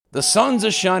The sun's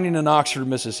a shining in Oxford,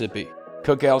 Mississippi.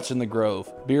 Cookouts in the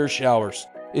Grove, beer showers.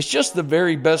 It's just the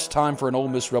very best time for an Ole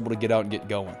Miss Rebel to get out and get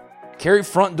going. Carry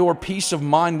front door peace of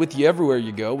mind with you everywhere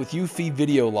you go with UFI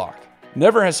Video Lock.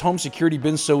 Never has home security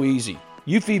been so easy.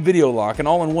 UFI Video Lock, an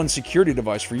all-in-one security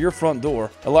device for your front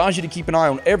door, allows you to keep an eye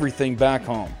on everything back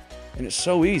home. And it's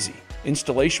so easy.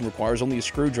 Installation requires only a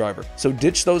screwdriver, so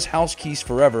ditch those house keys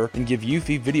forever and give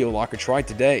UFI Video Lock a try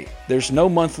today. There's no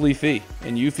monthly fee,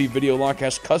 and UFI Video Lock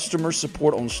has customer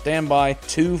support on standby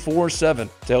 24/7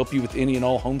 to help you with any and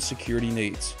all home security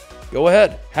needs. Go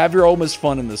ahead, have your Ole Miss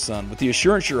fun in the sun with the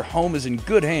assurance your home is in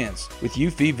good hands with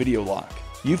UFI Video Lock.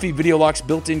 UFI Video Lock's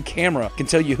built-in camera can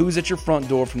tell you who's at your front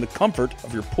door from the comfort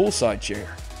of your poolside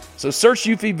chair. So search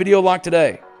UFI Video Lock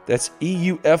today. That's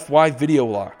EUFY Video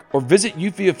Lock. Or visit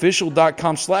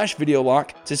UFIofficial.com/Video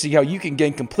Lock to see how you can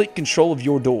gain complete control of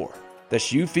your door.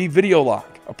 That's UFI Video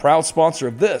Lock, a proud sponsor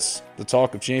of this, the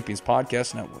Talk of Champions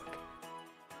Podcast Network.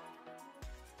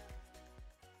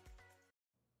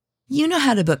 You know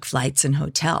how to book flights and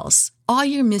hotels. All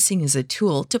you're missing is a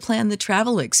tool to plan the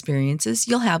travel experiences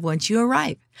you'll have once you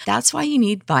arrive. That's why you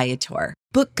need Viator.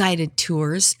 Book guided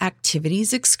tours,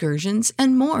 activities, excursions,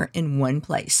 and more in one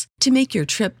place to make your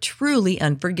trip truly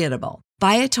unforgettable.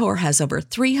 Viator has over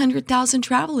 300,000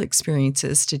 travel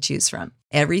experiences to choose from.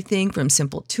 Everything from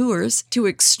simple tours to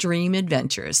extreme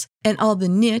adventures and all the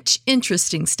niche,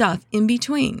 interesting stuff in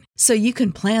between. So you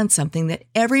can plan something that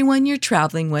everyone you're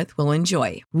traveling with will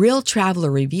enjoy. Real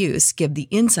traveler reviews give the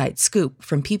inside scoop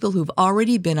from people who've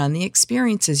already been on the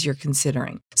experiences you're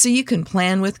considering. So you can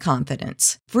plan with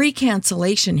confidence. Free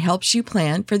cancellation helps you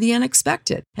plan for the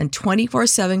unexpected. And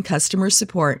 24/7 customer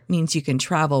support means you can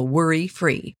travel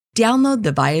worry-free. Download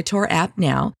the Viator app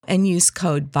now and use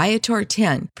code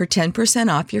Viator10 for 10%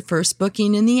 off your first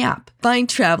booking in the app. Find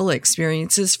travel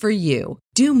experiences for you.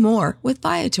 Do more with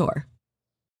Viator.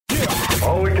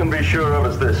 All we can be sure of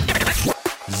is this.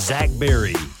 Zach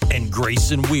Berry and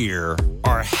Grayson Weir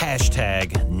are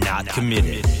hashtag not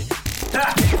committed.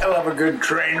 I love a good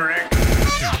train wreck.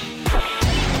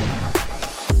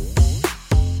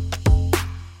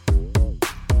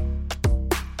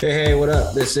 Hey, what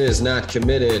up? This is Not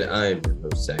Committed. I'm your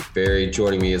host, Zach Berry.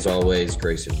 Joining me as always,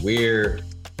 Grayson Weir.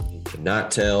 You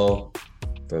cannot tell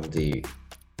from the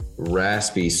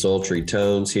raspy, sultry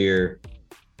tones here.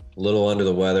 A little under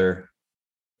the weather,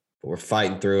 but we're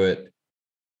fighting through it.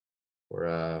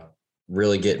 We're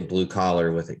really getting blue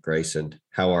collar with it, Grayson.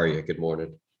 How are you? Good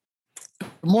morning. Good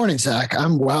morning, Zach.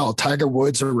 I'm well. Tiger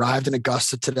Woods arrived in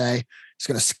Augusta today. He's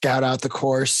going to scout out the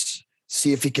course,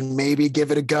 see if he can maybe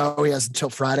give it a go. He has until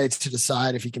Friday to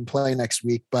decide if he can play next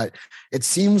week. But it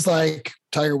seems like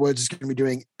Tiger Woods is going to be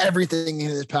doing everything in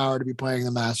his power to be playing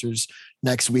the Masters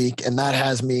next week. And that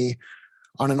has me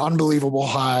on an unbelievable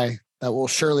high that will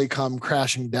surely come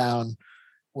crashing down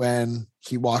when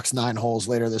he walks 9 holes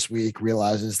later this week,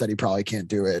 realizes that he probably can't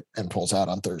do it, and pulls out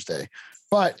on Thursday.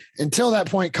 But until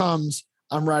that point comes,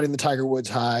 I'm riding the Tiger Woods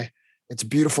high. It's a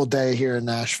beautiful day here in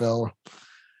Nashville.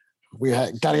 We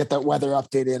got to get that weather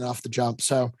update in off the jump.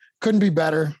 So couldn't be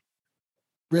better.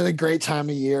 Really great time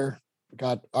of year. We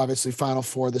got obviously Final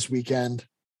Four this weekend,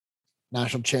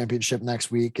 national championship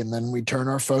next week. And then we turn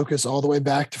our focus all the way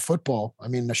back to football. I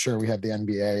mean, sure, we have the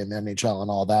NBA and the NHL and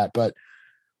all that, but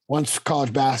once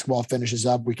college basketball finishes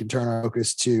up, we can turn our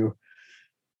focus to,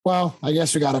 well, I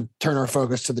guess we got to turn our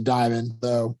focus to the Diamond,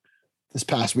 though this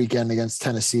past weekend against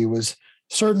Tennessee was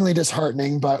certainly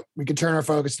disheartening, but we can turn our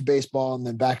focus to baseball and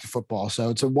then back to football. So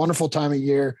it's a wonderful time of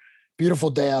year, beautiful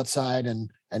day outside, and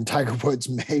Tiger Woods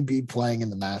may be playing in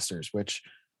the Masters, which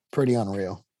pretty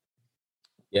unreal.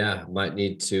 Yeah, might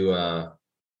need to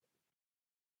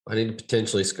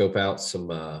potentially scope out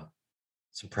some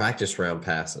practice round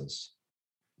passes.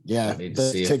 Yeah, the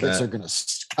tickets are going to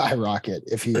skyrocket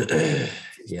if he.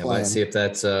 Yeah, might see if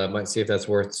that's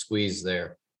worth the squeeze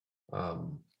there.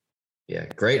 Yeah,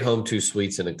 great home 2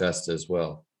 suites in Augusta as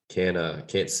well.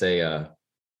 Can't say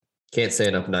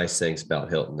enough nice things about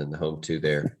Hilton and the home 2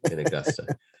 there in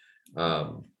Augusta.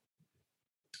 All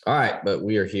right, but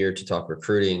we are here to talk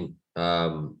recruiting.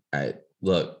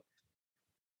 Look,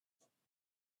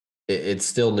 it's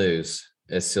still news,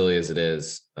 as silly as it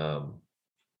is.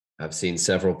 I've seen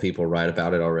several people write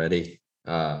about it already.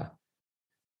 Arch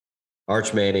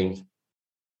Manning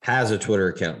has a Twitter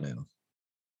account now.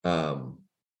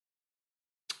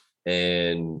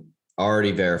 And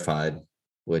already verified,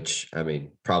 which, I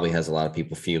mean, probably has a lot of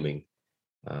people fuming.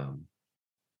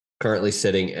 Currently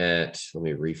sitting at, let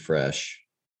me refresh.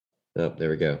 Oh, there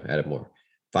we go. Added more.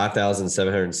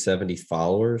 5,770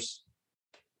 followers.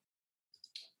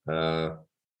 Kind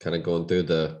of going through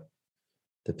the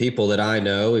people that I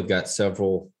know. We've got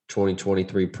several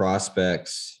 2023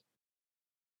 prospects.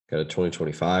 Got a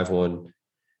 2025 one.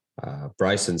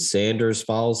 Bryson Sanders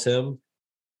follows him.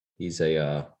 He's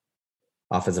a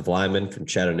offensive lineman from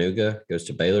Chattanooga, goes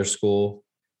to Baylor School.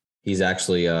 He's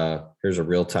actually here's a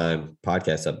real-time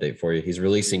podcast update for you. He's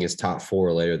releasing his top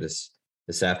 4 later this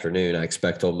afternoon. I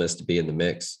expect Ole Miss to be in the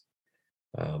mix.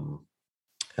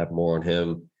 Have more on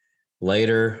him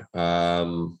later.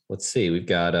 Let's see. We've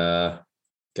got a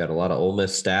lot of Ole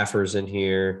Miss staffers in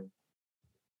here.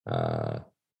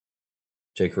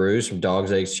 Jake Roos from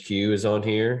Dogs HQ is on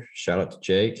here. Shout out to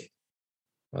Jake.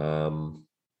 Got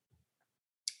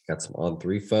some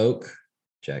On3 folk.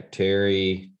 Jack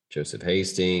Terry, Joseph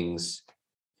Hastings.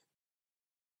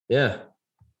 Yeah.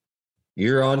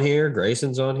 You're on here.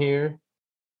 Grayson's on here.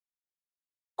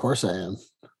 Of course I am.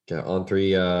 Got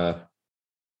On3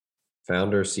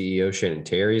 founder, CEO Shannon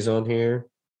Terry's on here.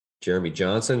 Jeremy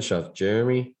Johnson, shout out to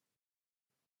Jeremy.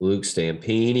 Luke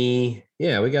Stampini.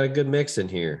 Yeah, we got a good mix in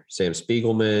here. Sam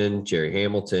Spiegelman, Jerry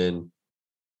Hamilton,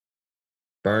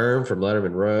 Berm from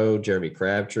Letterman Road, Jeremy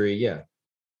Crabtree. Yeah,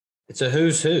 it's a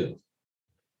who's who.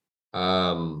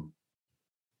 That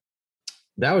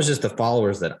was just the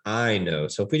followers that I know.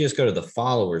 So if we just go to the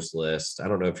followers list, I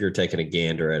don't know if you're taking a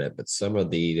gander at it, but some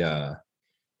of the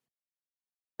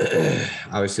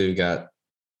obviously we've got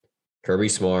Kirby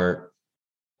Smart.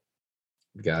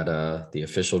 We've got the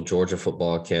official Georgia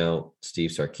football account,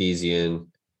 Steve Sarkisian.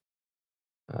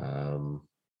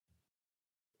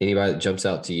 Anybody that jumps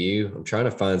out to you? I'm trying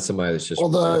to find somebody that's just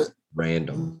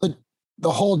random.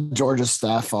 The whole Georgia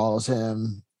staff follows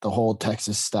him. The whole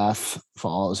Texas staff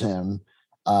follows him.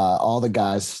 All the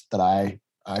guys that I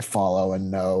follow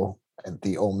and know at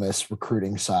the Ole Miss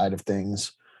recruiting side of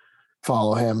things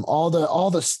follow him. All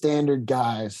the standard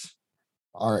guys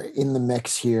are in the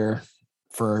mix here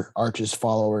for Arch's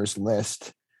followers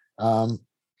list.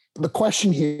 The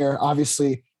question here,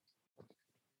 obviously,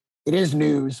 it is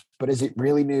news, but is it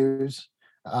really news?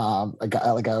 A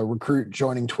guy like a recruit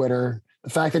joining Twitter. The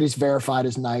fact that he's verified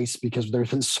is nice because there's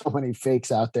been so many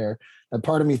fakes out there that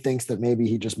part of me thinks that maybe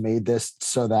he just made this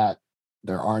so that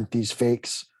there aren't these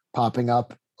fakes popping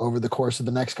up over the course of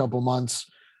the next couple months,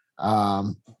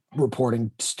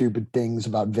 reporting stupid things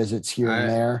about visits here and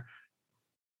there.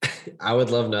 I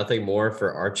would love nothing more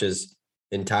for Arch's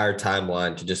entire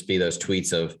timeline to just be those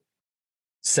tweets of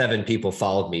 7 people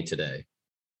followed me today.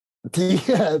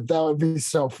 Yeah, that would be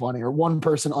so funny. Or 1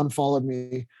 person unfollowed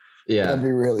me. Yeah, that'd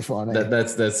be really funny.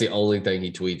 That's the only thing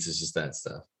he tweets is just that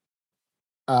stuff.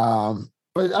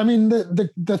 But I mean,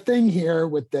 the thing here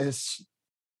with this,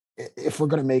 if we're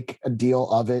going to make a deal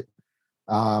of it,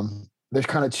 there's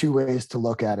kind of 2 ways to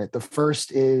look at it. The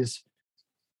first is,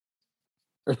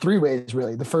 or 3 ways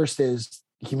really. The first is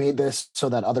he made this so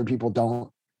that other people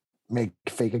don't make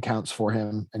fake accounts for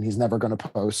him and he's never going to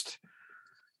post.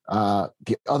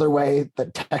 The other way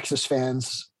that Texas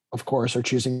fans, of course, are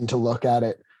choosing to look at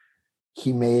it,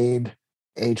 he made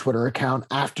a Twitter account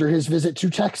after his visit to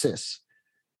Texas.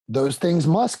 Those things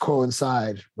must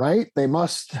coincide, right? They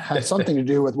must have something to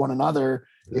do with one another.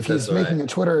 If he's making a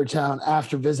Twitter account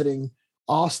after visiting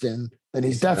Austin, then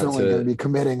he's definitely going to be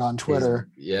committing on Twitter.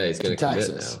 He's going to commit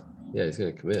now. Yeah, he's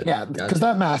going to commit. Yeah, because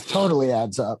that math totally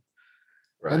adds up.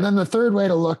 Right. And then the third way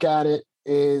to look at it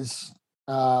is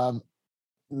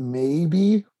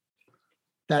maybe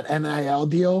that NIL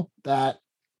deal that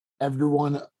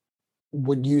everyone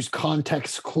would use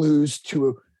context clues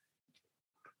to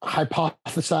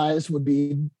hypothesize would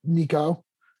be Nico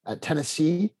at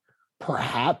Tennessee.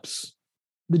 Perhaps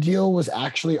the deal was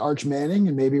actually Arch Manning,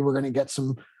 and maybe we're going to get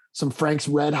some Frank's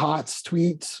Red Hots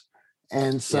tweets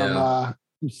and some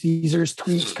Caesar's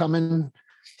tweets coming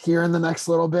here in the next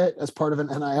little bit as part of an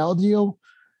NIL deal.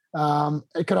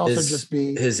 It could also just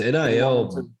be his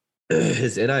NIL.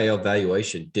 His NIL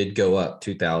valuation did go up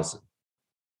 2,000.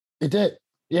 It did.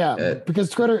 Yeah, because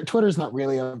Twitter's not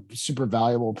really a super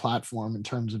valuable platform in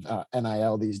terms of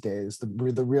NIL these days. The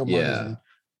real money is in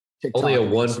TikTok.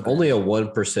 Only a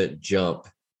 1% jump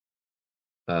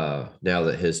now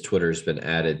that his Twitter's been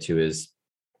added to his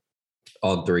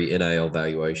On3 NIL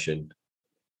valuation.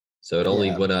 So it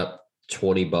only went up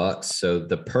 $20. So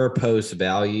the per post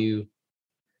value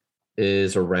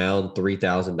is around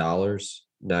 $3,000.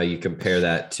 Now you compare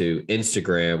that to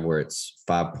Instagram where it's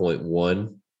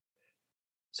 5.1.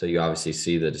 So you obviously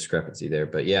see the discrepancy there.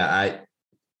 But yeah, I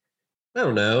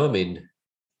don't know. I mean,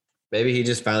 maybe he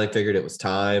just finally figured it was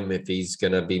time if he's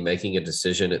going to be making a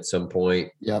decision at some point.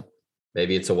 Yep.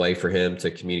 Maybe it's a way for him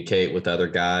to communicate with other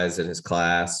guys in his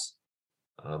class.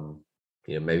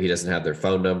 Maybe he doesn't have their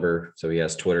phone number, so he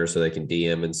has Twitter so they can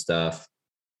DM and stuff.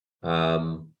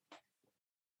 Along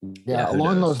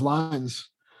those lines,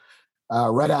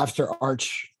 Right after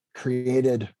Arch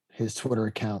created his Twitter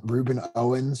account, Ruben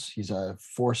Owens, he's a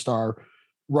 4-star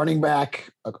running back,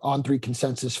 On3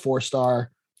 consensus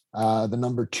 4-star, the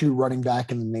number 2 running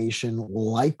back in the nation,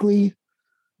 likely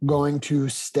going to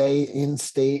stay in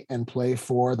state and play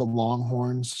for the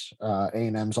Longhorns.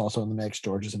 A&M's also in the mix,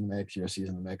 Georgia's in the mix, USC's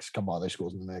in the mix, a couple other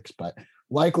schools in the mix, but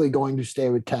likely going to stay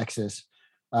with Texas.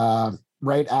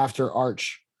 Right after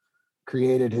Arch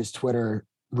created his Twitter,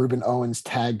 Ruben Owens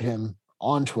tagged him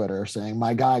on Twitter saying,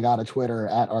 "My guy got a Twitter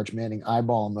at Arch Manning,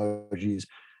 eyeball emojis,"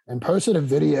 and posted a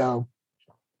video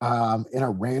in a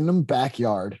random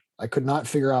backyard. I could not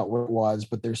figure out what it was,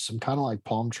 but there's some kind of like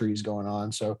palm trees going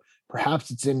on. So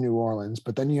perhaps it's in New Orleans,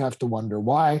 but then you have to wonder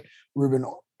why Ruben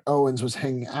Owens was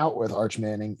hanging out with Arch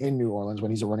Manning in New Orleans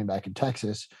when he's a running back in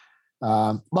Texas.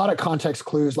 A lot of context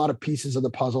clues, a lot of pieces of the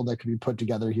puzzle that could be put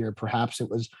together here. Perhaps it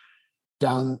was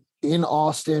down in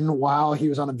Austin while he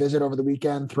was on a visit over the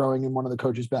weekend, throwing in one of the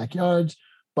coach's backyards.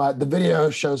 But the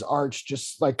video shows Arch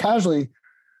just like casually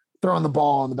throwing the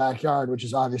ball in the backyard, which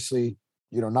is obviously,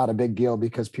 not a big deal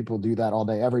because people do that all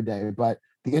day, every day. But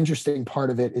the interesting part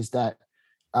of it is that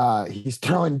he's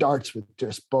throwing darts with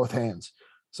just both hands.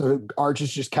 So Arch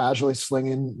is just casually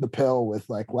slinging the pill with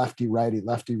like lefty, righty,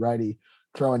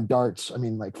 throwing darts. I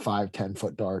mean, like 5-10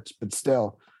 foot darts, but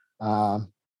still,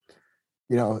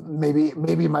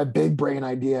 maybe my big brain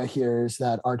idea here is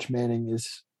that Arch Manning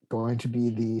is going to be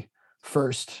the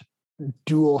first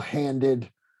dual-handed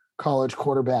college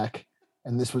quarterback,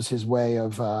 and this was his way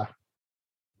of,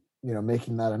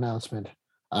 making that announcement.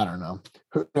 I don't know.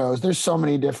 Who knows? There's so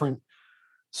many different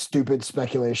stupid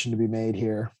speculation to be made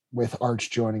here with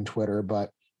Arch joining Twitter, but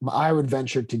I would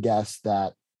venture to guess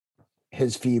that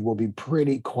his feed will be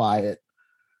pretty quiet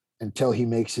until he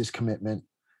makes his commitment.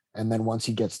 And then once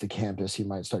he gets to campus, he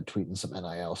might start tweeting some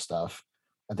NIL stuff.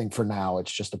 I think for now,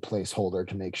 it's just a placeholder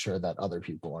to make sure that other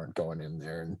people aren't going in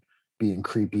there and being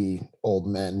creepy old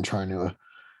men trying to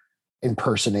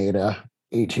impersonate a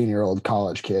 18-year-old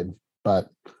college kid. But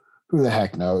who the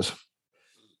heck knows?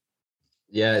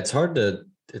 Yeah, it's hard to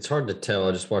tell.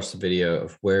 I just watched the video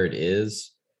of where it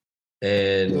is.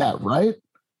 And yeah, right.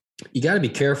 You got to be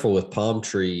careful with palm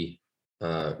tree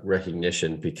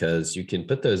recognition because you can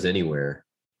put those anywhere.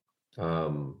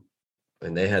 And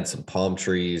they had some palm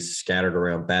trees scattered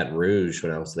around Baton Rouge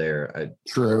when I was there.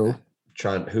 True.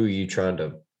 Who are you trying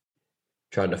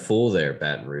to fool there,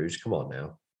 Baton Rouge? Come on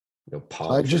now.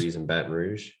 Palm trees in Baton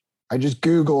Rouge. I just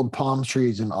Googled palm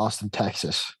trees in Austin,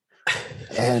 Texas.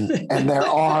 And there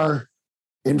are,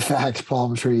 in fact,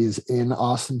 palm trees in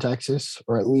Austin, Texas,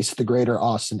 or at least the greater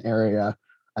Austin area.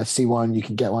 I see one. You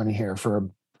can get one here for a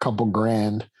couple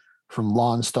grand from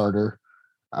Lawn Starter.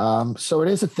 So it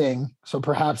is a thing. So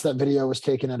perhaps that video was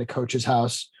taken at a coach's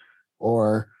house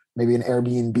or maybe an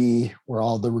Airbnb where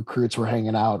all the recruits were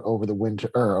hanging out over the winter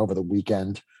or over the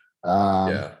weekend.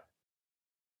 Yeah.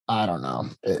 I don't know.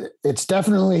 It's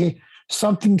definitely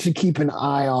something to keep an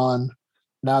eye on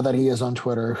now that he is on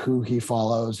Twitter, who he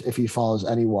follows, if he follows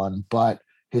anyone, but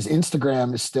his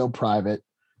Instagram is still private.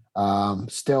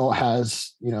 Still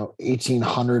has,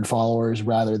 1,800 followers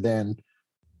rather than,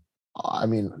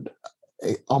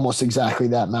 almost exactly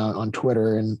that amount on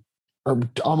Twitter or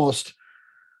almost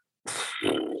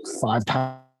 6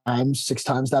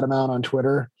 times that amount on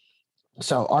Twitter.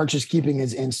 So Arch is keeping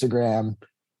his Instagram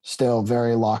still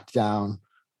very locked down.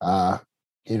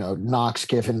 Knox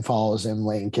Kiffin follows him,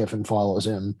 Lane Kiffin follows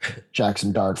him,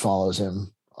 Jackson Dart follows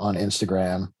him on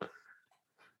Instagram.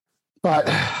 But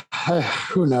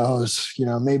who knows?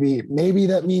 Maybe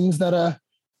that means that a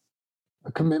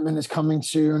commitment is coming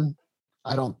soon.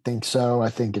 I don't think so.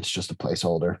 I think it's just a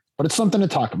placeholder, but it's something to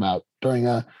talk about during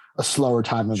a slower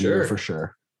time of year for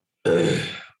sure.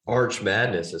 Arch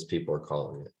Madness, as people are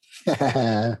calling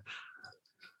it.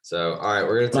 So, all right,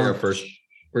 we're gonna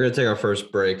take our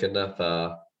first break.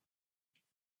 Enough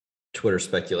Twitter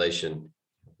speculation.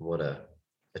 What a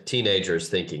teenager is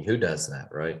thinking. Who does that,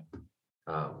 right?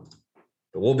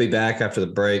 But we'll be back after the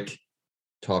break.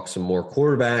 Talk some more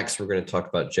quarterbacks. We're going to talk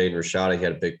about Jaden Rashada. He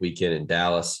had a big weekend in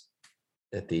Dallas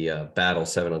at the Battle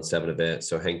 7-on-7 event.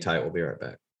 So hang tight. We'll be right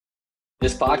back.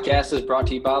 This podcast is brought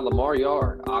to you by Lamar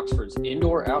Yard, Oxford's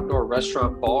indoor-outdoor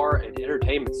restaurant, bar, and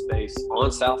entertainment space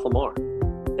on South Lamar.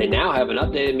 They now have an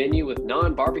updated menu with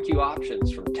non-barbecue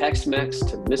options from Tex-Mex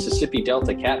to Mississippi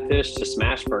Delta catfish to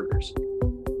smash burgers.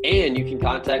 And you can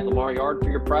contact Lamar Yard for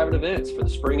your private events for the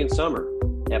spring and summer.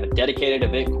 They have a dedicated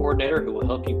event coordinator who will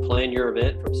help you plan your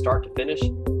event from start to finish,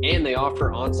 and they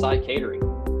offer on-site catering.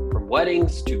 From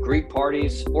weddings to Greek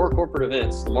parties or corporate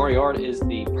events, Lamar Yard is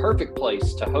the perfect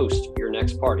place to host your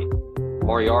next party.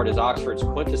 Lamar Yard is Oxford's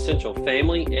quintessential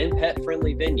family and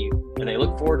pet-friendly venue, and they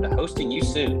look forward to hosting you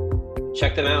soon.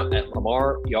 Check them out at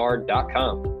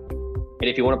lamaryard.com. And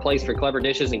if you want a place for clever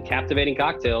dishes and captivating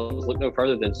cocktails, look no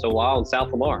further than Solal in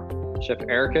South Lamar. Chef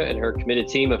Erica and her committed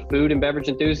team of food and beverage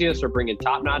enthusiasts are bringing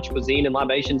top-notch cuisine and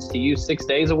libations to you 6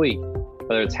 days a week.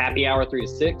 Whether it's happy hour 3 to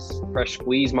 6, fresh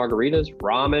squeeze margaritas,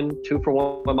 ramen,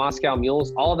 2-for-1 Moscow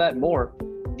mules, all of that and more.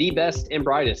 The best and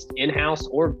brightest in-house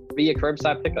or via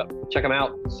curbside pickup. Check them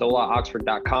out,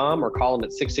 solaoxford.com, or call them at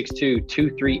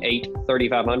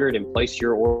 662-238-3500 and place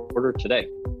your order today.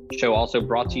 The show also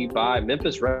brought to you by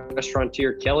Memphis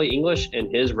restaurateur Kelly English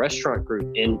and his restaurant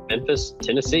group in Memphis,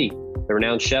 Tennessee. The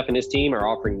renowned chef and his team are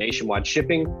offering nationwide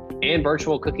shipping and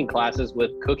virtual cooking classes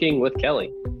with Cooking with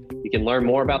Kelly. You can learn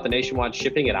more about the nationwide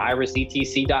shipping at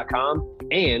irisetc.com,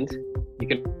 and you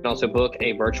can also book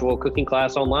a virtual cooking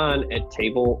class online at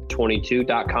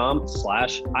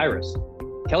table22.com/iris.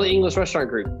 Kelly English Restaurant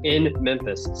Group in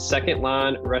Memphis, Second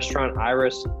Line Restaurant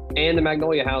Iris, and the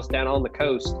Magnolia House down on the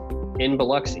coast in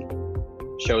Biloxi.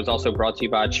 The show is also brought to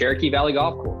you by Cherokee Valley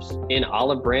Golf Course in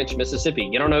Olive Branch, Mississippi.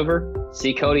 Get on over,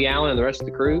 see Cody Allen and the rest of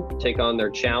the crew take on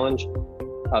their challenge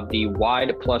of the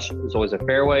wide plush Zoysia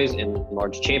fairways and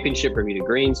large championship Bermuda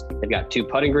greens. They've got 2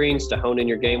 putting greens to hone in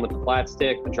your game with the flat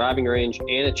stick, a driving range,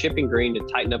 and a chipping green to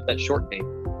tighten up that short game.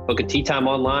 Book a tee time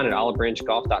online at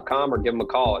olivebranchgolf.com or give them a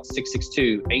call at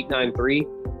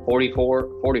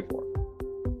 662-893-4444.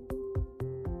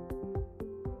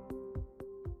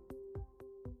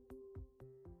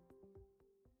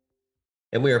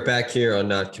 And we are back here on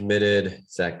Not Committed.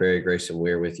 Zach Berry, Grayson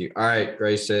Weir with you. All right,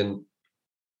 Grayson.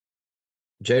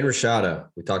 Jaden Rashada,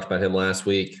 we talked about him last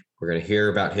week. We're going to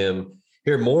hear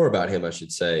more about him, I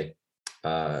should say,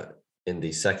 in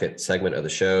the second segment of the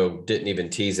show. Didn't even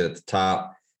tease it at the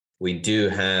top. We do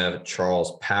have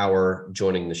Charles Power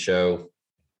joining the show,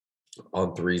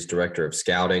 On3's director of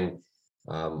scouting.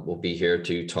 We'll be here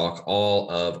to talk all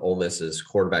of Ole Miss's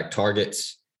quarterback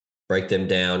targets, break them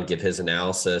down, give his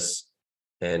analysis,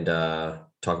 and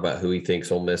talk about who he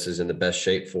thinks Ole Miss is in the best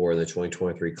shape for in the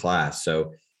 2023 class.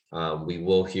 So we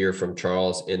will hear from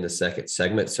Charles in the second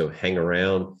segment, so hang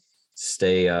around,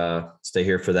 stay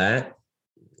here for that.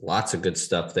 Lots of good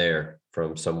stuff there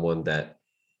from someone that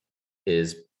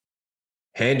is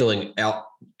handling out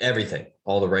everything,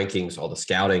 all the rankings, all the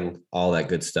scouting, all that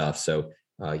good stuff. So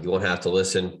you won't have to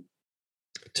listen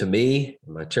to me,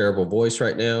 my terrible voice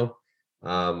right now.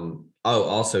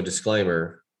 Also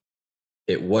disclaimer,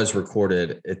 it was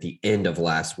recorded at the end of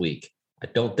last week. I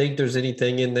don't think there's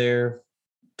anything in there.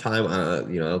 I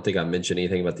don't think I mentioned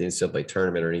anything about the NCAA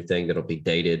tournament or anything that'll be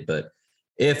dated, but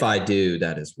if I do,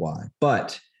 that is why.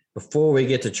 But before we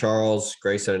get to Charles,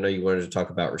 Grayson, I know you wanted to talk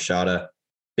about Rashada.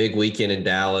 Big weekend in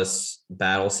Dallas,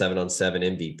 battle 7-on-7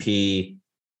 MVP,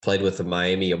 played with the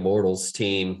Miami Immortals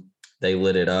team. They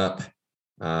lit it up.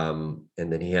 And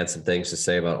then he had some things to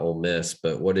say about Ole Miss,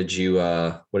 but what did you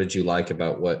like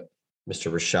about what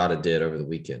Mr. Rashada did over the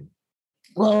weekend?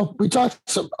 Well, we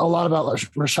talked a lot about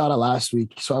Rashada last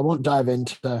week, so I won't dive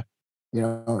into,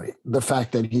 the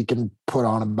fact that he can put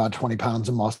on about 20 pounds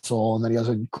of muscle and that he has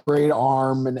a great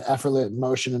arm and effortless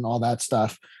motion and all that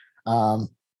stuff.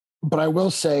 But I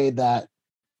will say that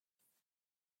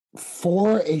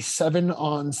for a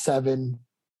 7-on-7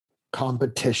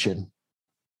 competition,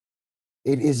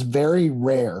 it is very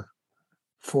rare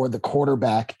for the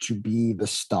quarterback to be the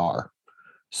star.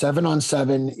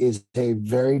 7-on-7 is a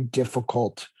very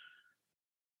difficult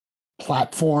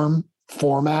format.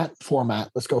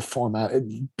 Let's go format.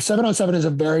 7-on-7 is a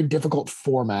very difficult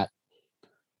format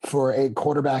for a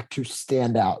quarterback to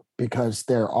stand out because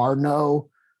there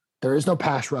is no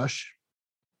pass rush.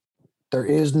 You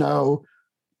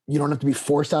don't have to be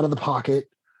forced out of the pocket.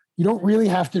 You don't really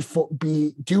have to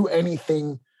do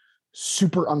anything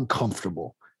super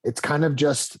uncomfortable. It's kind of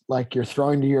just like you're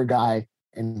throwing to your guy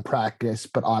in practice,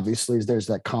 but obviously there's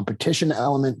that competition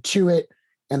element to it,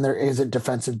 and there is a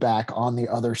defensive back on the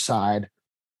other side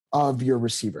of your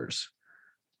receivers.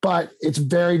 But it's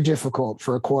very difficult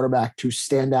for a quarterback to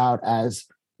stand out as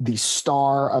the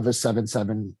star of a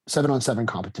 7-on-7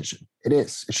 competition. It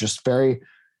is. It's just very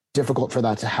difficult for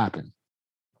that to happen.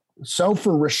 So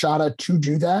for Rashada to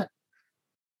do that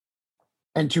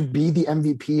and to be the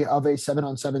MVP of a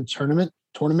 7-on-7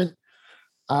 tournament,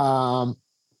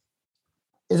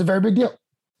 is a very big deal.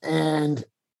 And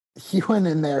he went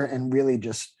in there and really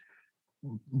just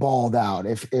balled out.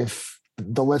 If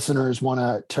the listeners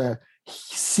want to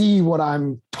see what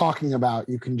I'm talking about,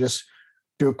 you can just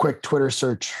do a quick Twitter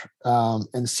search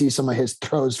and see some of his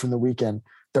throws from the weekend.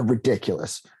 They're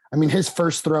ridiculous. I mean, his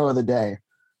first throw of the day,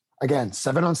 again,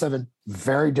 7-on-7,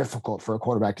 very difficult for a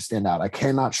quarterback to stand out. I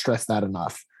cannot stress that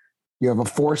enough. You have a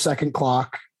 4-second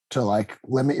clock to like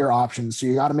limit your options. So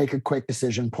you got to make a quick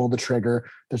decision, pull the trigger.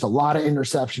 There's a lot of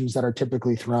interceptions that are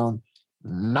typically thrown.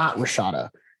 Not Rashada.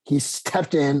 He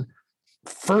stepped in,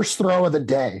 first throw of the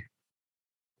day,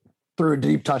 threw a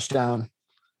deep touchdown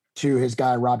to his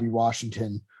guy, Robbie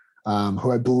Washington,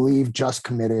 who I believe just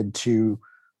committed to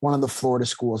one of the Florida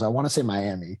schools. I want to say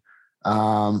Miami.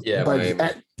 Miami.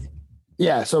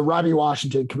 So Robbie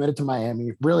Washington committed to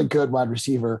Miami. Really good wide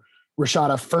receiver.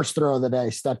 Rashada, first throw of the day,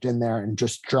 stepped in there and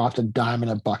just dropped a dime in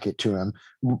a bucket to him.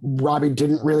 Robbie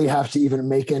didn't really have to even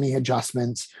make any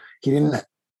adjustments. He didn't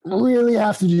really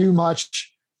have to do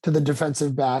much to the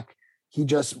defensive back. He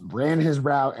just ran his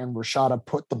route and Rashada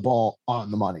put the ball on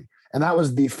the money. And that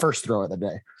was the first throw of the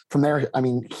day. From there, I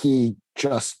mean, he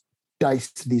just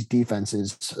diced these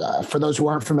defenses. For those who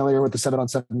aren't familiar with the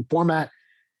 7-on-7 format,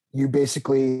 you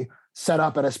basically set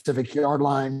up at a specific yard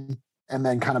line and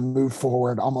then kind of move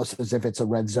forward almost as if it's a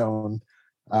red zone.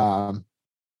 Almost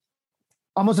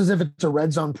as if it's a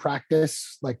red zone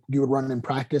practice, like you would run in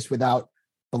practice without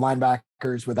the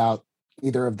linebackers, without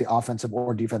either of the offensive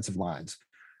or defensive lines.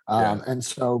 And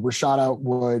so Rashada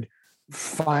would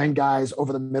find guys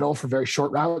over the middle for very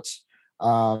short routes,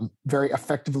 very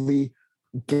effectively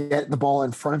get the ball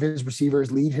in front of his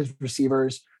receivers, lead his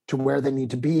receivers to where they need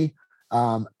to be,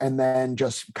 and then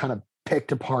just kind of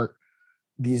picked apart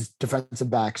these defensive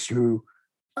backs who,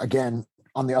 again,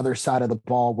 on the other side of the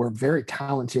ball, were very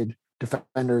talented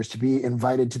defenders to be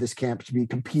invited to this camp, to be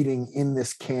competing in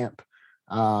this camp.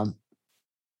 The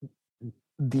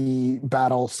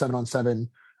battle 7-on-7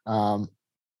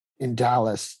 in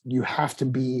Dallas, you have to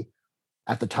be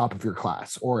at the top of your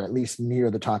class, or at least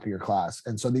near the top of your class.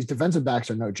 And so these defensive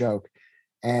backs are no joke.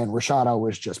 And Rashada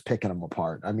was just picking them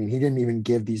apart. I mean, he didn't even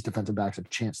give these defensive backs a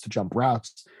chance to jump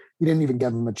routes. He didn't even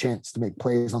give them a chance to make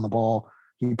plays on the ball.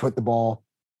 He put the ball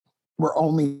where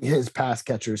only his pass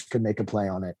catchers could make a play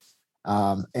on it,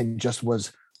 and just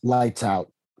was lights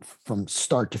out from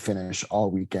start to finish all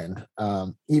weekend.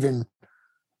 Even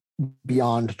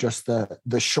beyond just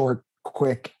the short,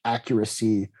 quick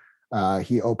accuracy,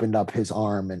 he opened up his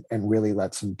arm and really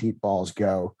let some deep balls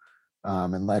go,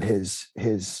 and let his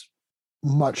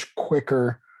much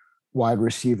quicker wide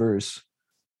receivers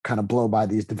kind of blow by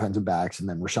these defensive backs, and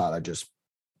then Rashada just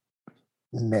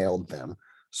nailed them.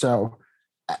 So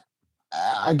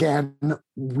again,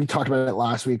 we talked about it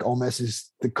last week. Ole Miss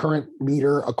is the current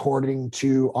leader according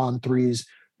to On3's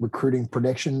recruiting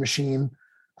prediction machine.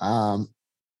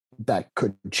 That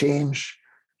could change.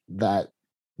 That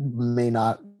may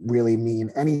not really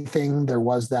mean anything. There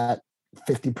was that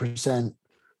 50%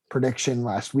 prediction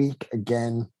last week.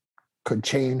 Again, could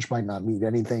change, might not mean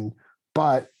anything.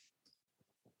 But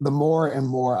the more and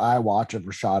more I watch of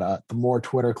Rashada, the more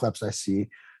Twitter clips I see,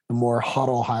 the more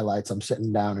huddle highlights I'm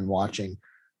sitting down and watching,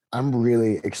 I'm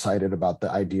really excited about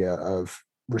the idea of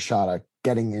Rashada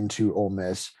getting into Ole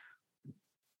Miss.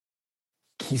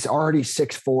 He's already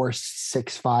 6'4",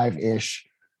 6'5"-ish,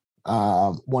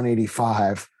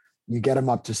 185. You get him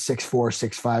up to 6'4",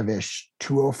 6'5"-ish,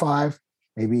 205,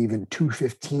 maybe even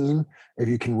 215, if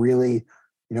you can really,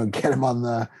 get him on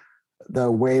the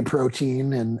whey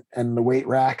protein and the weight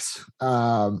racks.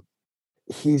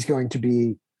 He's going to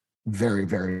be very,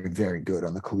 very, very good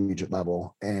on the collegiate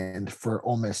level. And for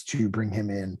Ole Miss to bring him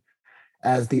in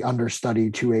as the understudy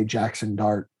to a Jackson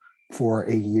Dart for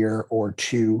a year or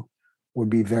two would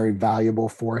be very valuable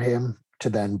for him to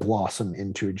then blossom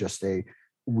into just a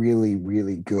really,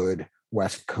 really good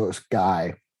West Coast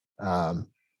guy. The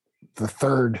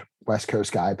third West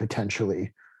Coast guy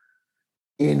potentially,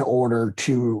 in order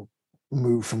to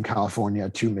move from California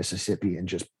to Mississippi and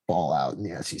just ball out in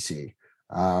the SEC.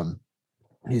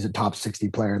 He's a top 60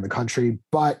 player in the country,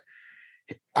 but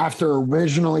after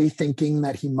originally thinking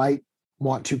that he might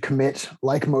want to commit,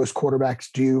 like most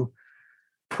quarterbacks do,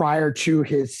 prior to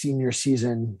his senior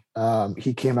season,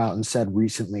 he came out and said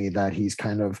recently that he's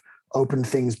kind of opened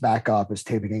things back up, is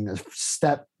taking a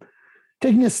step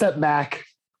back,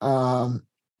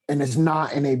 and is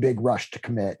not in a big rush to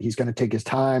commit. He's going to take his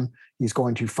time. He's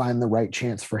going to find the right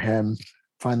chance for him,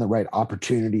 find the right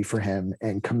opportunity for him,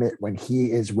 and commit when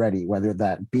he is ready, whether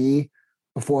that be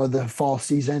before the fall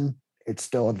season. It's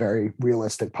still a very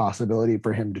realistic possibility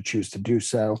for him to choose to do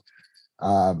so.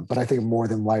 But I think more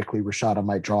than likely Rashada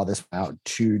might draw this out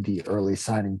to the early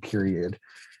signing period.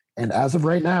 And as of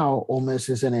right now, Ole Miss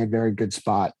is in a very good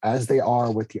spot, as they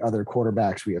are with the other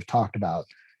quarterbacks we have talked about.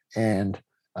 And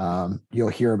you'll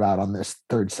hear about on this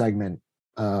third segment.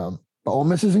 But Ole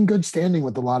Miss is in good standing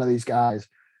with a lot of these guys,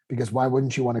 because why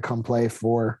wouldn't you want to come play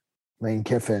for Lane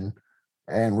Kiffin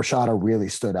And Rashada really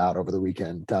stood out over the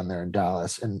weekend down there in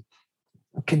Dallas and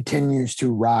continues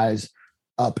to rise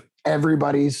up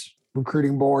everybody's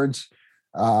recruiting boards.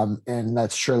 And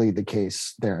that's surely the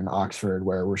case there in Oxford,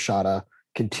 where Rashada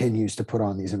continues to put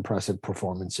on these impressive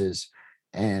performances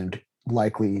and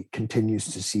likely continues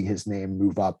to see his name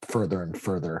move up further and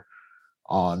further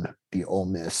on the Ole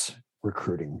Miss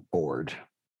recruiting board.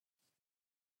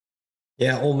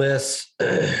 Yeah, Ole Miss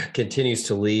continues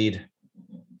to lead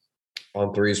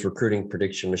On3's recruiting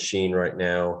prediction machine right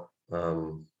now.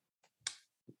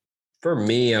 For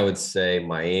me, I would say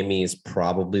Miami is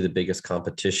probably the biggest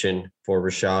competition for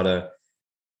Rashada.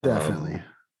 Definitely.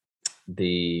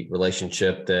 The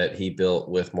relationship that he built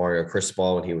with Mario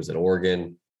Cristobal when he was at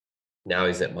Oregon. Now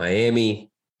he's at Miami.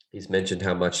 He's mentioned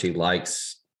how much he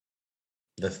likes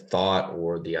the thought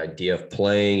or the idea of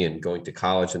playing and going to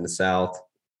college in the South.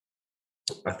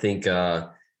 I think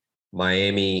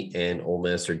Miami and Ole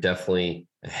Miss are definitely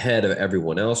ahead of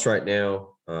everyone else right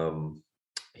now.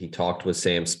 He talked with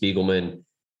Sam Spiegelman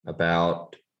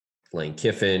about Lane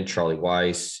Kiffin, Charlie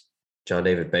Weiss, John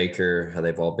David Baker, how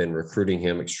they've all been recruiting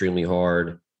him extremely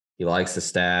hard. He likes the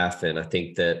staff. And I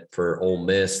think that for Ole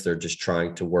Miss, they're just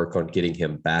trying to work on getting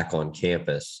him back on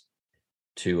campus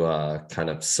to kind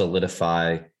of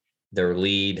solidify their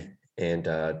lead and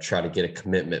try to get a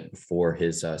commitment before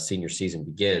his senior season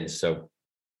begins. So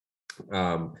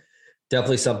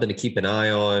definitely something to keep an eye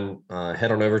on.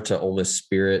 Head on over to Ole Miss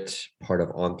Spirit, part of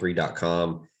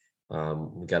On3.com.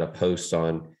 We got a post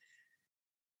on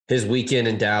his weekend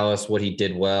in Dallas, what he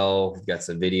did well. We've got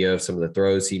some video of some of the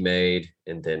throws he made.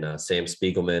 And then Sam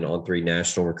Spiegelman, On3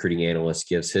 national recruiting analyst,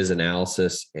 gives his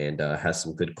analysis and has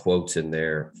some good quotes in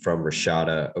there from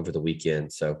Rashada over the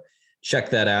weekend. So check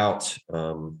that out.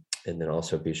 And then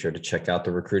also be sure to check out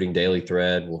the Recruiting Daily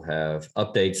thread. We'll have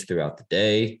updates throughout the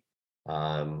day,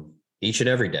 each and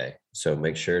every day. So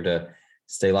make sure to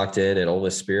stay locked in at Ole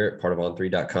Miss Spirit, part of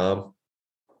On3.com.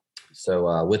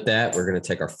 So with that, we're going to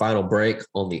take our final break.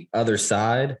 On the other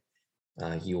side,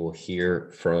 you will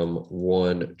hear from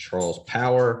one Charles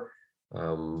Power,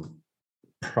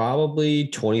 probably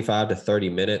 25 to 30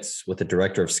 minutes with the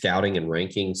director of scouting and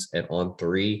rankings at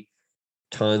On3.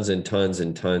 Tons and tons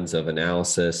and tons of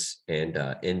analysis and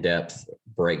in-depth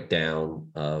breakdown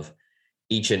of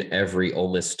each and every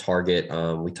Ole Miss target.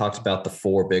 We talked about the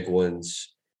four big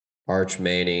ones: Arch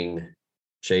Manning,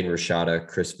 Jaden Rashada,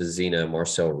 Chris Vizina,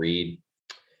 Marcel Reed.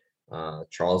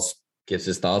 Charles gives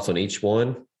his thoughts on each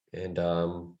one. And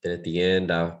then at the end,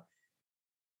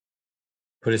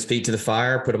 put his feet to the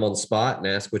fire, put him on the spot, and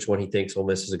ask which one he thinks Ole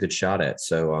Miss is a good shot at.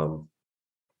 So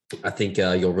I think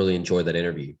you'll really enjoy that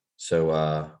interview. So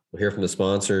we'll hear from the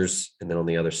sponsors, and then on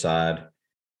the other side,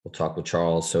 we'll talk with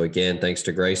Charles. So again, thanks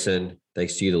to Grayson.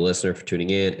 Thanks to you, the listener, for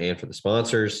tuning in, and for the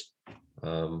sponsors.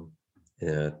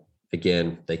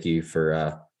 Again, thank you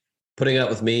for putting up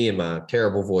with me and my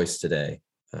terrible voice today.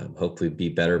 Hopefully be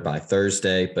better by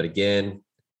Thursday. But again,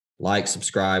 like,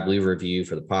 subscribe, leave a review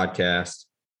for the podcast.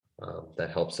 That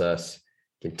helps us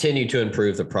continue to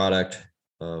improve the product.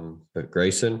 But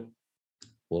Grayson,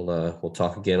 we'll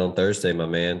talk again on Thursday, my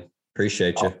man.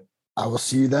 Appreciate you. I will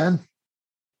see you then.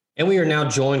 And we are now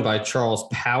joined by Charles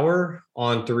Power,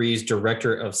 On3's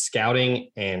Director of Scouting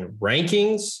and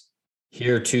Rankings,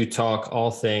 here to talk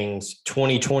all things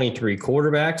 2023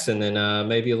 quarterbacks, and then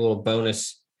maybe a little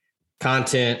bonus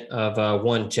content of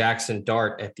one Jackson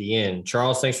Dart at the end.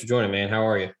 Charles, thanks for joining, man. How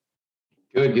are you?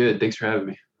 Good. Thanks for having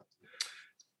me.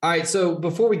 All right, so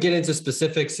before we get into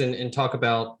specifics and talk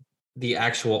about the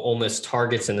actual Ole Miss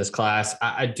targets in this class,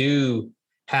 I do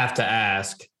have to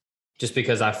ask, just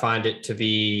because I find it to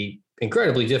be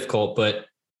incredibly difficult, but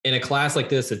in a class like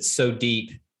this, it's so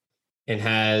deep and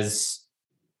has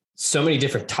so many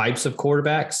different types of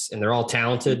quarterbacks, and they're all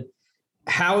talented.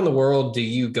 How in the world do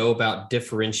you go about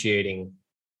differentiating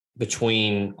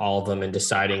between all of them and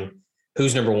deciding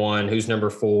who's number one, who's number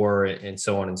four, and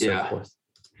so on and so forth?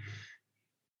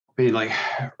 I mean, like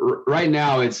right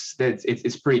now, it's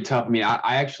pretty tough. I mean,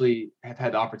 I actually have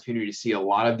had the opportunity to see a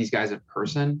lot of these guys in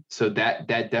person, so that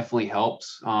definitely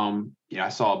helps. I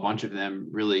saw a bunch of them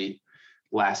really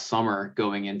last summer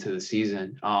going into the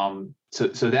season. So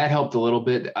that helped a little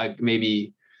bit.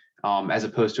 Maybe as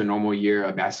opposed to a normal year.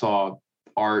 I mean, I saw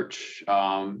Arch,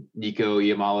 Nico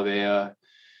Iamalavea,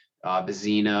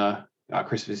 Vizina,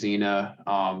 Chris Vizina.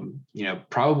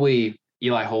 Probably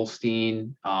Eli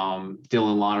Holstein,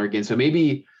 Dylan Lonergan. So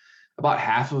maybe about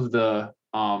half of the,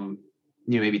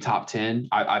 maybe top 10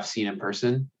 I've seen in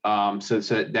person. So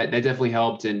that definitely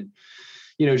helped. And,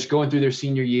 just going through their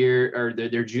senior year or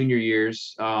their junior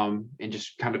years, and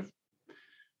just kind of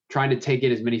trying to take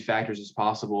in as many factors as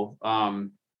possible.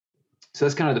 So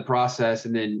that's kind of the process.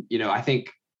 And then, I think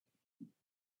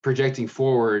projecting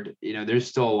forward, there's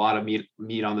still a lot of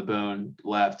meat on the bone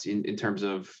left in terms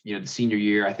of, the senior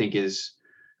year, I think is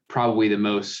probably the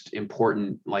most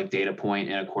important data point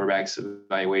in a quarterback's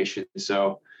evaluation.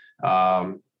 So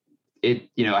I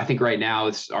think right now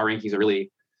our rankings are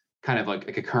really kind of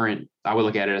like a current, I would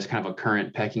look at it as kind of a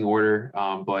current pecking order,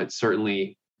 but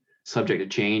certainly subject to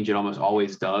change. It almost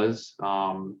always does.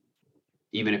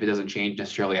 Even if it doesn't change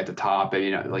necessarily at the top,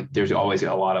 there's always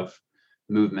a lot of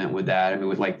movement with that. I mean,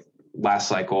 with last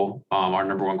cycle, our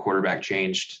number one quarterback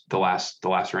changed the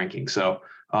last ranking. So,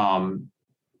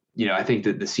 I think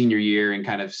that the senior year and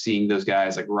kind of seeing those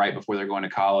guys right before they're going to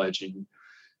college, and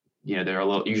they're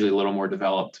usually a little more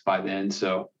developed by then.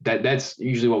 So that's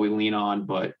usually what we lean on.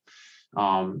 But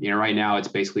right now it's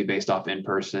basically based off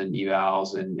in-person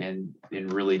evals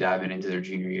and really diving into their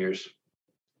junior years.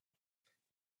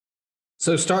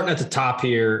 So starting at the top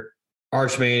here,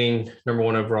 Arch Manning, number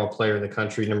one overall player in the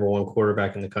country, number one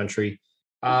quarterback in the country.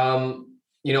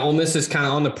 Ole Miss is kind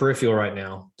of on the peripheral right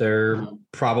now. They're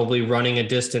probably running a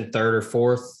distant third or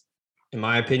fourth, in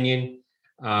my opinion.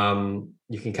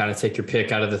 You can kind of take your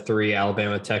pick out of the three: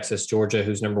 Alabama, Texas, Georgia,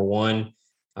 who's number one.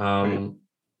 Kind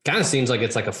of seems like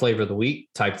it's like a flavor of the week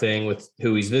type thing with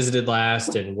who he's visited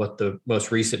last and what the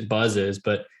most recent buzz is.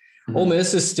 But Ole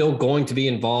Miss is still going to be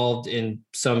involved in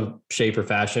some shape or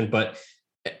fashion. But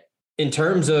in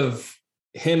terms of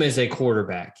him as a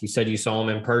quarterback, you said you saw him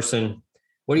in person.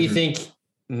 What do you think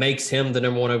makes him the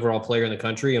number one overall player in the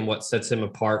country, and what sets him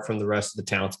apart from the rest of the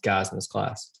talented guys in this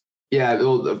class? Yeah,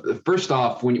 well, first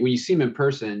off, when you see him in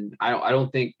person, I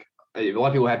don't think a lot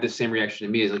of people have the same reaction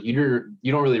to me. Is you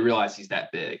don't really realize he's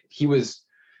that big. He was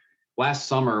last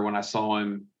summer when I saw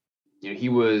him. He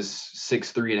was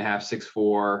 6'3.5",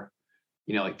 6'4",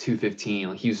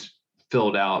 215. He was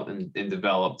filled out and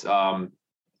developed.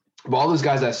 But all those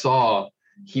guys I saw,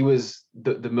 he was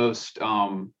the most,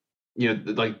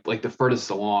 the furthest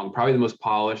along, probably the most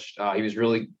polished. He was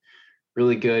really,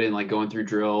 really good in going through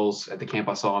drills at the camp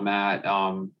I saw him at.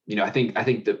 I think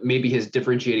that maybe his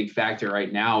differentiating factor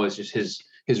right now is just his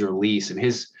release, and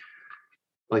his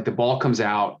the ball comes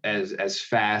out as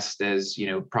fast as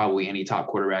probably any top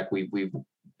quarterback we've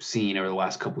seen over the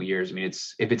last couple of years. I mean,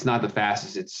 if it's not the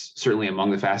fastest, it's certainly among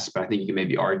the fastest, but I think you can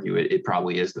maybe argue it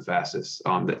probably is the fastest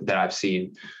that I've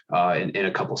seen in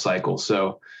a couple cycles.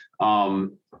 So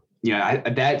those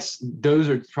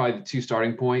are probably the two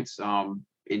starting points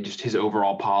in just his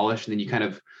overall polish. And then you kind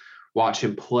of watch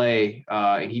him play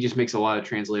and he just makes a lot of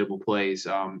translatable plays,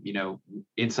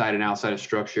 inside and outside of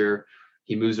structure.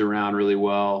 He moves around really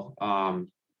well.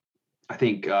 I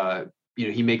think,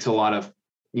 he makes a lot of,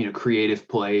 creative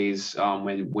plays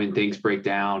when things break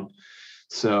down.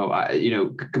 So,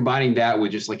 combining that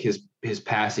with just his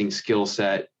passing skill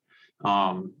set,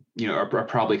 are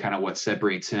probably kind of what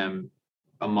separates him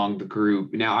among the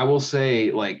group. Now, I will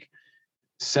say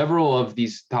several of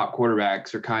these top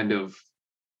quarterbacks are kind of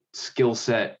skill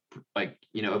set,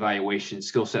 evaluation,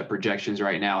 skill set projections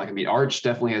right now. Arch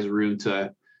definitely has room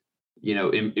to,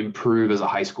 improve as a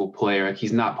high school player.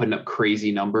 He's not putting up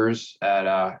crazy numbers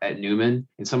at Newman.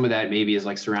 And some of that maybe is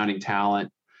surrounding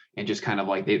talent and just kind of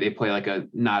they play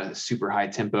not a super high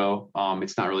tempo.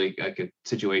 It's not really a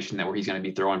situation where he's going to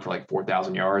be throwing for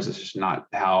 4,000 yards. It's just not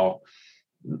how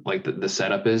the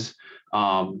setup is.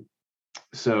 But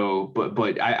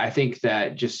I think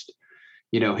that just,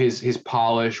 his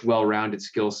polish, well-rounded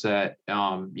skill set,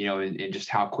 and just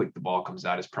how quick the ball comes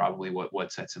out is probably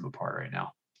what sets him apart right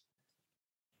now.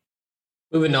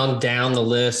 Moving on down the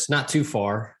list, not too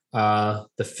far,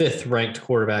 the fifth ranked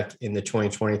quarterback in the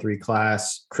 2023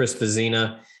 class, Chris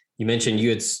Vizina. You mentioned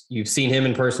you've seen him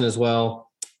in person as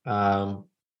well. The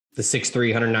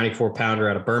 6'3", 194-pounder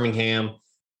out of Birmingham.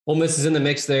 Ole Miss is in the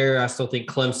mix there. I still think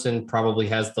Clemson probably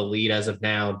has the lead as of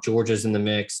now. Georgia's in the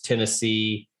mix.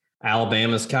 Tennessee,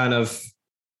 Alabama's kind of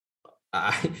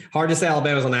hard to say.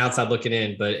 Alabama's on the outside looking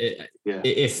in, but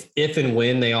if and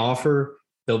when they offer,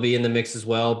 they'll be in the mix as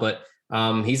well. But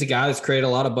he's a guy that's created a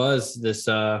lot of buzz this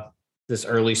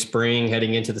early spring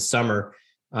heading into the summer.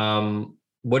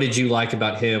 What did you like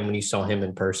about him when you saw him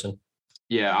in person?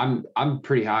 Yeah, I'm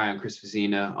pretty high on Chris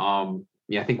Vizina.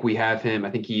 I think we have him.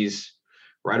 I think he's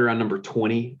right around number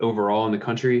 20 overall in the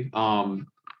country.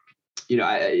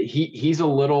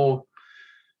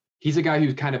 He's a guy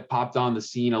who's kind of popped on the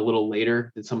scene a little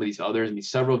later than some of these others. I mean,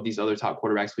 several of these other top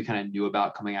quarterbacks we kind of knew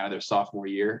about coming out of their sophomore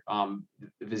year.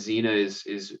 Vizina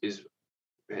is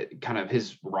kind of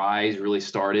his rise really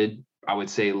started, I would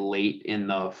say, late in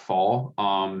the fall.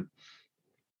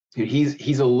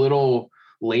 He's a little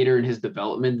later in his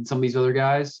development than some of these other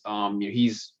guys.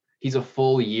 He's he's a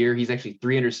full year. He's actually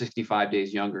 365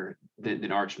 days younger than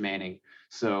Arch Manning.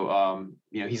 So,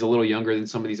 he's a little younger than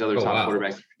some of these other top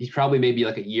quarterbacks. He's probably maybe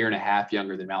like a year and a half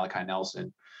younger than Malachi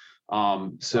Nelson.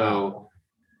 He's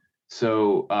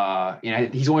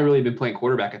only really been playing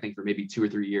quarterback, I think, for maybe 2 or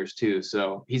 3 years too.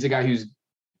 So he's a guy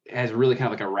has really kind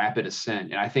of like a rapid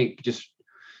ascent. And I think just,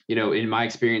 in my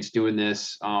experience doing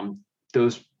this,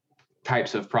 those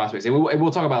types of prospects, and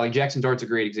we'll talk about, like, Jackson Dart's a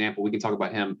great example. We can talk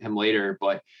about him later,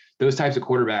 but those types of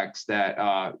quarterbacks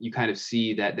that you kind of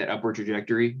see that upward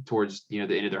trajectory towards, the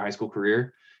end of their high school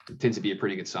career tends to be a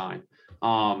pretty good sign.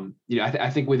 I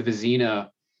think with Vizina,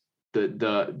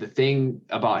 the thing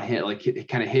about him, like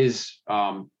kind of his,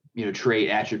 trait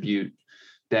attribute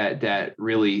that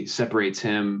really separates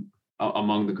him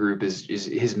among the group is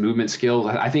his movement skills.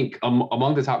 I think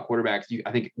among the top quarterbacks,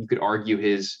 I think you could argue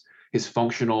his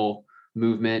functional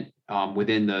movement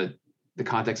within the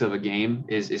context of a game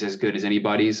is as good as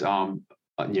anybody's. Among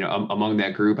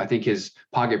that group, I think his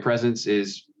pocket presence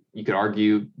is, you could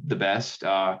argue, the best.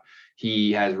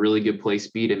 He has really good play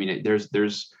speed. I mean,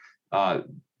 there's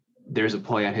a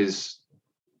play on his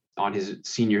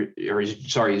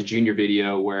junior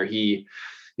video where he,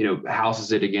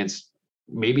 houses it against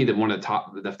maybe one of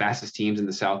the fastest teams in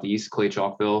the Southeast, Clay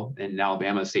Chalkville, and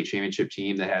Alabama state championship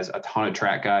team that has a ton of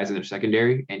track guys in their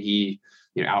secondary, and he,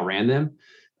 outran them.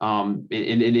 And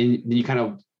then you kind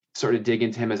of start to dig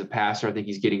into him as a passer. I think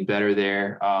he's getting better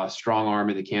there. Strong arm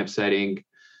in the camp setting.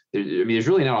 There's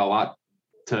really not a lot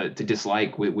to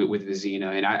dislike with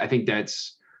Vizina, and I think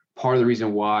that's part of the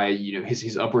reason why,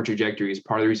 his upward trajectory is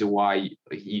part of the reason why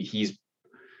he's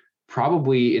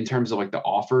probably, in terms of like the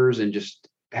offers and just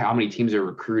how many teams are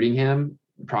recruiting him,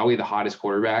 probably the hottest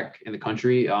quarterback in the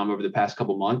country over the past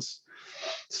couple months.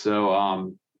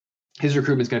 So his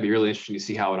recruitment is going to be really interesting to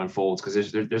see how it unfolds,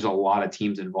 because there's a lot of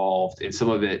teams involved, and some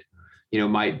of it,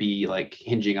 might be like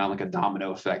hinging on like a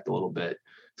domino effect a little bit.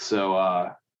 So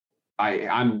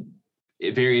I'm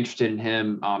very interested in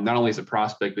him, not only as a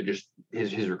prospect, but just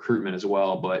his recruitment as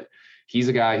well. But he's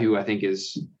a guy who I think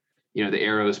is, the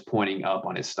arrow is pointing up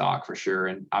on his stock for sure.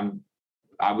 And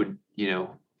I would,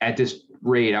 at this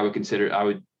rate, I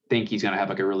would think he's going to have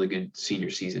like a really good senior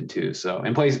season too. So,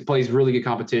 and plays really good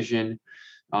competition,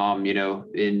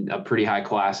 in a pretty high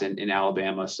class in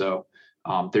Alabama. So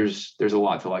there's a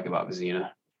lot to like about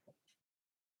Vizina.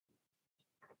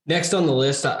 Next on the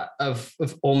list of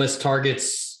Ole Miss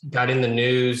targets got in the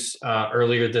news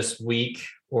earlier this week,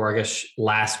 or I guess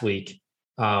last week.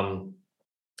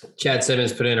 Chad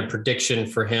Simmons put in a prediction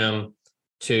for him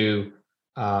to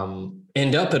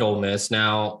end up at Ole Miss.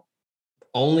 Now,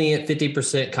 only at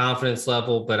 50% confidence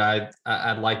level, but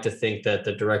I'd like to think that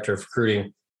the director of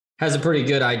recruiting has a pretty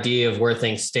good idea of where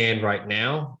things stand right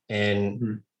now.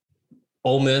 And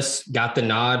Ole Miss got the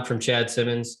nod from Chad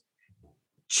Simmons,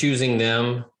 choosing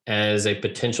them as a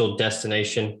potential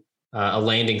destination, a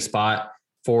landing spot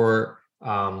for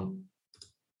Jaden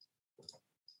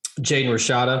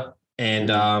Rashada. And,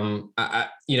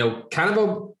 kind of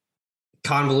a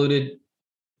convoluted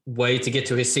way to get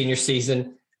to his senior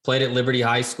season. Played at Liberty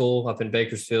High School up in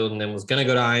Bakersfield, and then was going to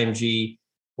go to IMG,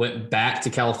 went back to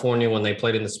California when they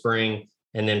played in the spring,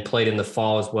 and then played in the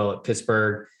fall as well at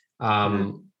Pittsburgh.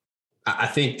 I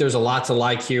think there's a lot to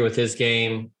like here with his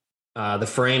game. The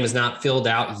frame is not filled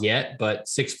out yet, but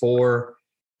 6'4",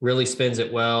 really spins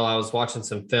it well. I was watching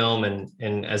some film,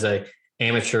 and as a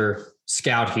amateur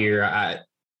scout here,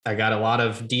 I got a lot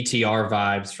of DTR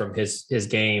vibes from his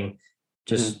game.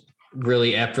 Just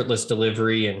really effortless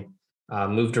delivery, and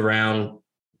moved around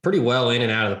pretty well in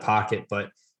and out of the pocket. But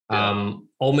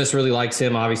Ole Miss really likes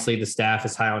him. Obviously, the staff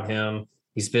is high on him.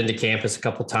 He's been to campus a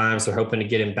couple times. They're hoping to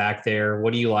get him back there.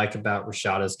 What do you like about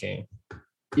Rashada's game?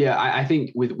 Yeah, I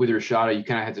think with Rashada, you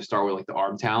kind of have to start with like the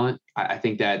arm talent. I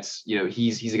think that's,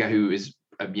 he's a guy who is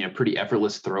a pretty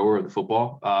effortless thrower of the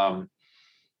football.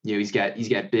 He's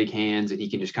got big hands, and he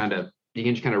can just kind of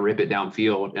rip it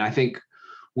downfield. And I think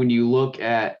when you look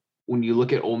at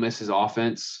Ole Miss's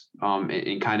offense,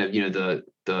 and kind of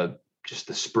the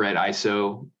spread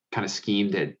ISO kind of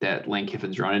scheme that Lane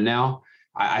Kiffin's running now,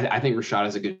 I think Rashada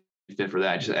is a good fit for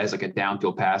that, just as like a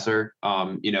downfield passer.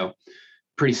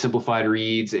 Pretty simplified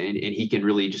reads, and he can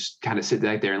really just kind of sit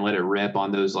back there and let it rip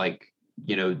on those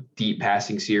deep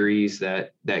passing series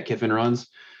that Kiffin runs.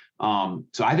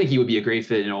 So I think he would be a great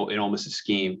fit in Ole Miss's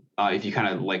scheme. If you kind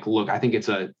of look, I think it's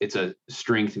a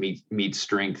strength meets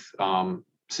strength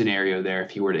scenario there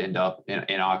if he were to end up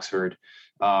in Oxford.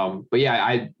 But yeah,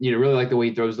 I really like the way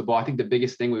he throws the ball. I think the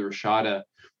biggest thing with Rashada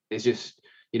is just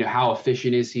how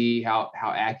efficient is he, how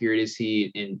accurate is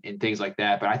he in things like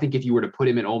that. But I think if you were to put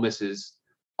him in Ole Miss's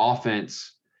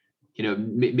offense,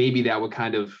 maybe that would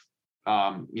kind of,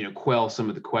 quell some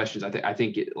of the questions. I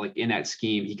think like in that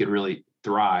scheme, he could really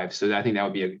thrive. So I think that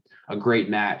would be a great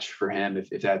match for him if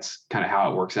that's kind of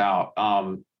how it works out.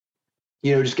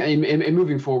 Just and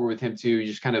moving forward with him too,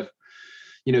 just kind of,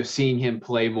 seeing him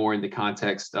play more in the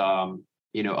context, of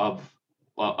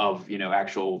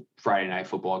actual Friday night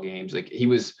football games. Like he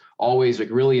was always like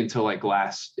really until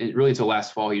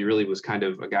last fall, he really was kind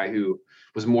of a guy who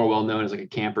was more well known as like a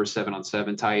camper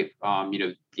 7-on-7 type.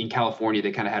 In California,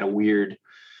 they kind of had a weird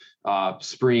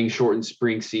shortened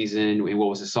spring season. In what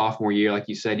was his sophomore year, like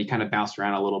you said, he kind of bounced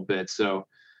around a little bit. So,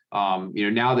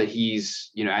 now that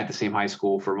he's, at the same high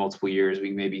school for multiple years, we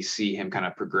can maybe see him kind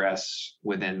of progress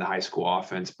within the high school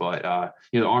offense. But,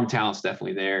 the arm talent's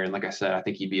definitely there. And like I said, I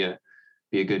think he'd be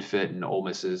a good fit in Ole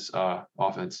Miss's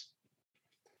offense.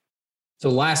 So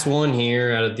last one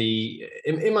here out of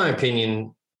in my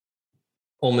opinion,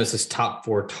 Ole Miss's top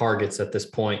 4 targets at this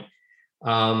point.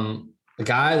 A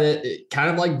guy that kind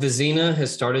of like Vizina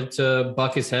has started to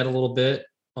buck his head a little bit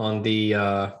on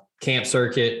the camp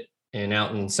circuit and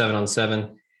out in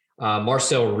 7-on-7.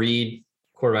 Marcel Reed,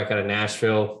 quarterback out of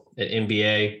Nashville at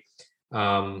NBA.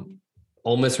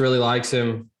 Ole Miss really likes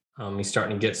him. He's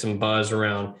starting to get some buzz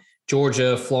around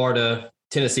Georgia, Florida.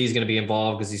 Tennessee is going to be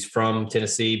involved because he's from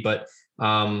Tennessee, but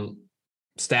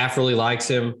staff really likes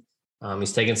him.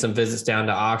 He's taken some visits down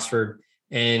to Oxford.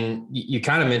 And you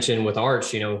kind of mentioned with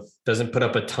Arch, doesn't put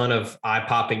up a ton of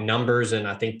eye-popping numbers. And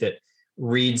I think that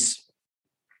Reed's,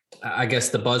 I guess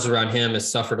the buzz around him has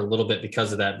suffered a little bit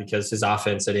because of that, because his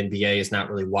offense at NBA is not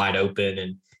really wide open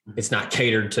and it's not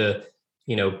catered to,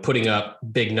 putting up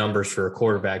big numbers for a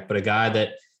quarterback, but a guy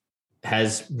that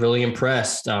has really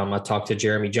impressed. I talked to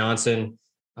Jeremy Johnson.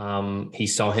 He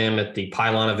saw him at the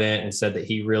Pylon event and said that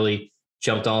he really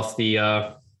jumped off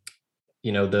the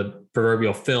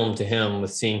proverbial film to him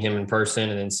with seeing him in person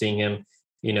and then seeing him,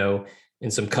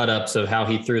 in some cut-ups of how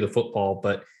he threw the football.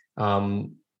 But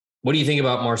what do you think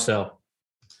about Marcel?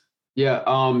 Yeah,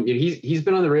 he's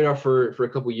been on the radar for a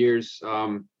couple of years.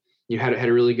 Had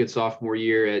a really good sophomore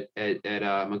year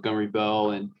at Montgomery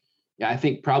Bell, and I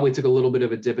think probably took a little bit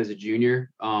of a dip as a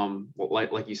junior.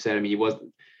 Like you said, he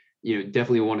wasn't,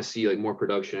 definitely want to see like more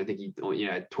production. I think he only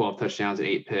had 12 touchdowns and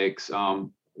 8 picks.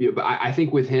 But I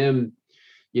think with him,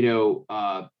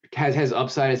 has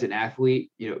upside as an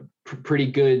athlete, pretty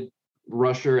good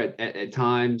rusher at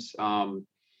times.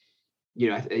 He's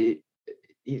a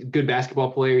good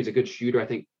basketball player. He's a good shooter. I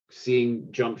think seeing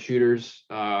jump shooters,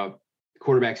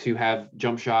 quarterbacks who have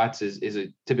jump shots is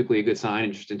typically a good sign.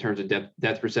 And just in terms of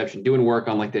depth perception, doing work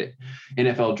on like the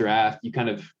NFL draft, you kind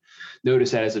of notice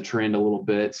that as a trend a little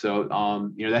bit. So,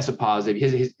 that's a positive.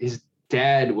 His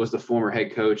dad was the former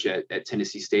head coach at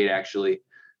Tennessee State, actually.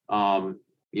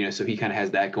 So he kind of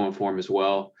has that going for him as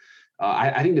well.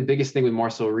 I think the biggest thing with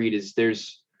Marcel Reed is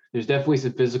there's definitely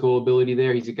some physical ability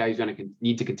there. He's a guy who's going to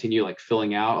need to continue like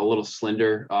filling out a little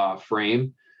slender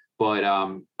frame. But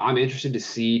I'm interested to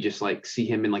see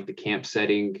him in like the camp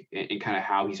setting and kind of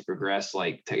how he's progressed,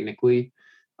 like technically,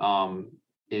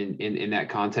 in that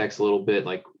context a little bit.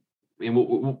 Like, and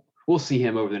we'll see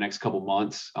him over the next couple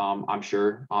months, I'm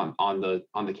sure, on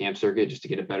the camp circuit, just to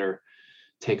get a better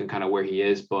take on kind of where he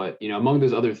is. But among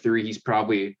those other 3, he's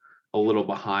probably a little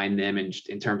behind them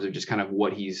in terms of just kind of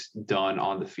what he's done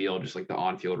on the field, just like the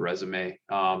on-field resume.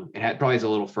 It probably has a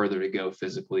little further to go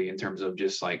physically in terms of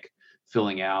just like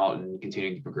filling out and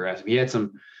continuing to progress. He had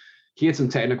some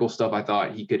technical stuff I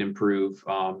thought he could improve,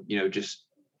 just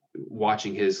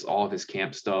watching all of his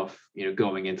camp stuff,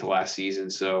 going into last season.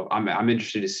 So I'm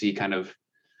interested to see kind of,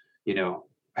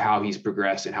 how he's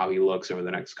progressed and how he looks over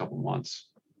the next couple months.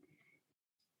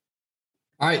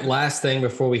 All right, last thing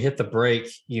before we hit the break,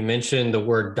 you mentioned the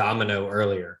word domino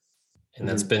earlier, and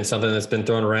that's been something that's been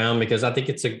thrown around because I think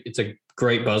it's a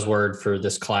great buzzword for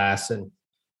this class, and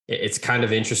it's kind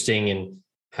of interesting in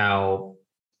how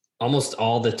almost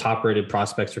all the top-rated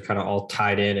prospects are kind of all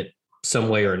tied in at some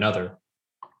way or another.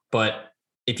 But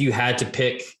if you had to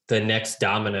pick the next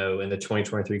domino in the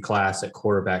 2023 class at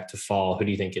quarterback to fall, who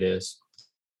do you think it is?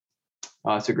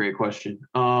 That's a great question.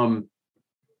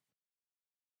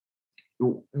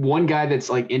 One guy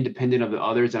that's like independent of the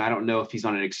others, and I don't know if he's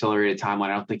on an accelerated timeline,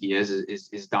 I don't think he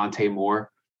is Dante Moore.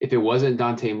 If it wasn't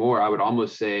Dante Moore, I would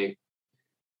almost say,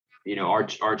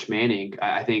 Arch Manning.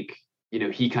 I think,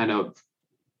 he kind of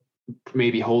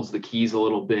maybe holds the keys a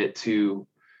little bit to,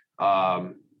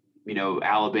 Alabama,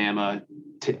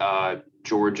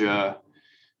 Georgia,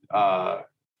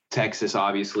 Texas,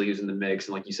 obviously, who's in the mix.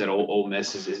 And like you said, Ole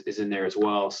Miss is in there as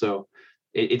well. So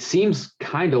it seems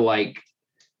kind of like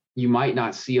you might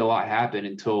not see a lot happen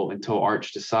until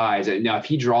Arch decides. Now, if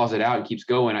he draws it out and keeps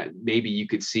going, maybe you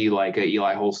could see like a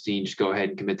Eli Holstein just go ahead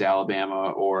and commit to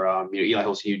Alabama, or Eli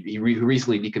Holstein, he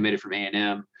recently decommitted from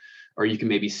A&M, or you can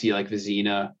maybe see like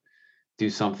Vizina do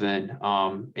something,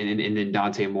 and then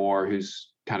Dante Moore,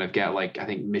 who's kind of got like, I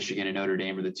think Michigan and Notre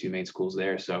Dame are the two main schools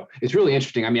there. So it's really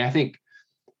interesting. I mean, I think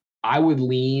I would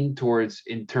lean towards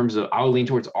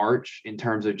Arch in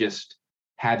terms of just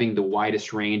having the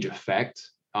widest range effect.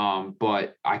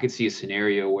 But I could see a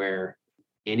scenario where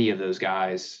any of those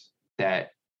guys that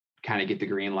kind of get the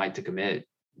green light to commit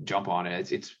jump on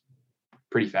it. It's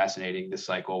pretty fascinating, this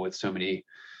cycle, with so many,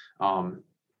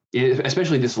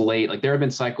 especially this late. Like there have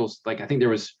been cycles, like I think there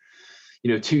was,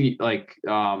 the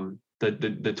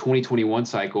 2021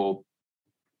 cycle,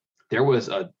 there was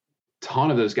a ton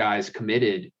of those guys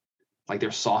committed like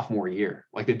their sophomore year.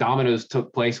 Like the dominoes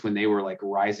took place when they were like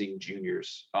rising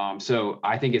juniors. So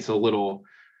I think it's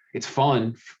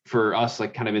fun for us,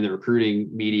 like kind of in the recruiting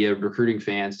media, recruiting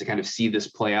fans, to kind of see this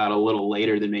play out a little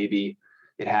later than maybe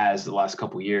it has the last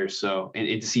couple of years. So,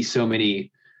 and to see so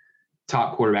many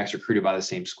top quarterbacks recruited by the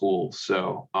same school.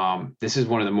 So this is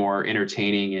one of the more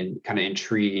entertaining and kind of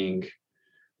intriguing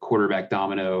quarterback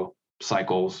domino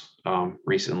cycles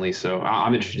recently. So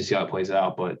I'm interested to see how it plays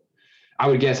out, but I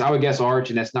would guess Arch,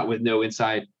 and that's not with no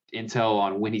inside intel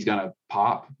on when he's going to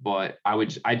pop, but I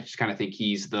just kind of think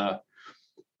he's the,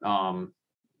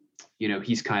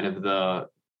 he's kind of the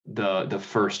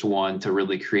first one to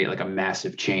really create like a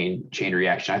massive chain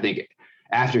reaction. I think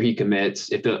after he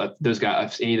commits, if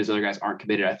any of those other guys aren't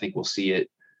committed, I think we'll see it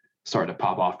start to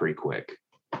pop off pretty quick.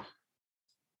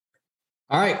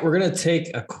 All right, we're going to take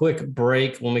a quick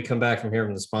break. When we come back from here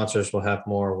from the sponsors, we'll have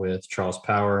more with Charles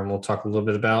Power, and we'll talk a little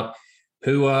bit about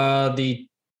who the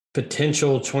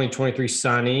potential 2023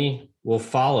 signee will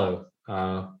follow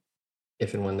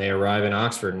if and when they arrive in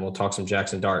Oxford, and we'll talk some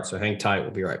Jackson Dart. So hang tight.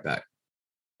 We'll be right back.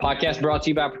 Podcast brought to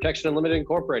you by Protection Unlimited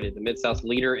Incorporated, the Mid-South's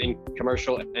leader in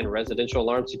commercial and residential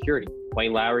alarm security.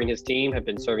 Wayne Lowry and his team have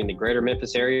been serving the greater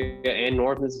Memphis area and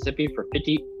North Mississippi for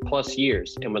 50 plus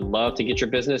years and would love to get your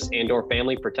business and or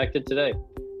family protected today.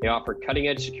 They offer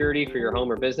cutting-edge security for your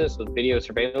home or business with video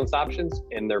surveillance options,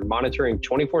 and they're monitoring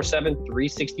 24/7,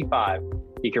 365.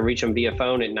 You can reach them via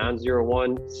phone at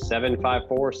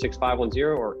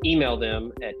 901-754-6510 or email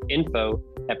them at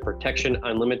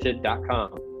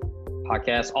info@protectionunlimited.com.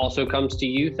 Podcast also comes to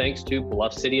you thanks to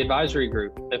Bluff City Advisory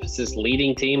Group, Memphis's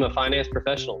leading team of finance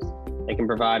professionals. They can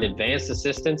provide advanced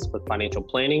assistance with financial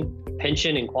planning,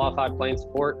 pension and qualified plan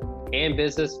support, and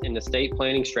business and estate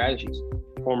planning strategies.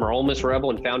 Former Ole Miss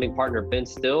Rebel and founding partner Ben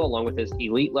Still, along with his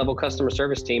elite-level customer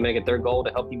service team, make it their goal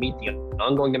to help you meet the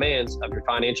ongoing demands of your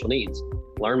financial needs.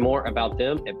 Learn more about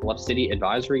them at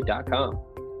bluffcityadvisory.com.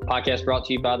 Podcast brought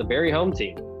to you by the Berry Home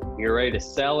Team. You're ready to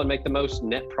sell and make the most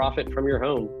net profit from your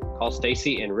home. Call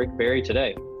Stacy and Rick Berry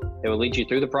today. They will lead you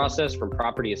through the process from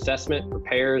property assessment,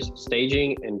 repairs,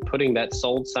 staging, and putting that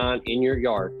sold sign in your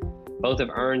yard. Both have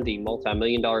earned the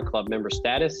multi-million-dollar club member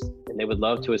status, and they would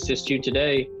love to assist you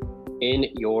today in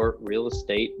your real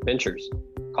estate ventures.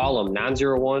 Call them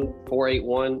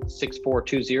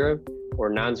 901-481-6420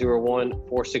 or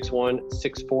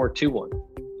 901-461-6421.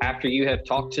 After you have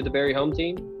talked to the Berry Home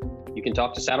Team, you can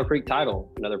talk to Saddle Creek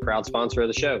Title, another proud sponsor of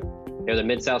the show. They're the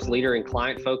Mid-South's leader in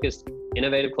client-focused,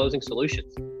 innovative closing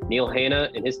solutions. Neil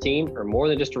Hanna and his team are more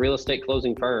than just a real estate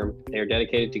closing firm. They are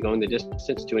dedicated to going the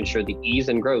distance to ensure the ease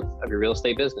and growth of your real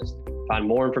estate business. Find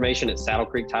more information at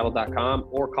saddlecreektitle.com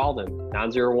or call them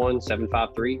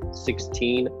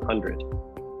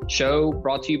 901-753-1600. Show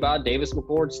brought to you by Davis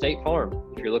McCord State Farm.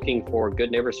 If you're looking for good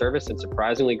neighbor service and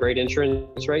surprisingly great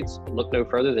insurance rates, look no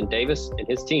further than Davis and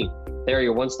his team. They are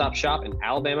your one-stop shop in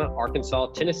Alabama,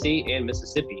 Arkansas, Tennessee, and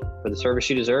Mississippi for the service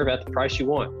you deserve at the price you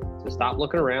want. So stop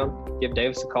looking around. Give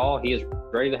Davis a call. He is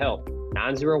ready to help.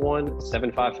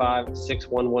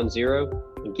 901-755-6110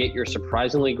 and get your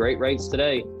surprisingly great rates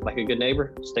today. Like a good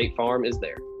neighbor, State Farm is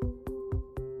there.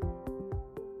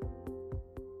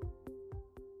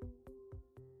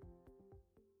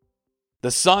 The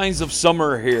signs of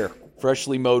summer are here.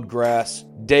 Freshly mowed grass,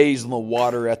 days on the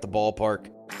water at the ballpark,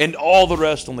 and all the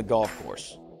rest on the golf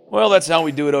course. Well, that's how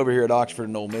we do it over here at Oxford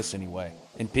and Ole Miss anyway.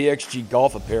 And PXG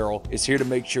Golf Apparel is here to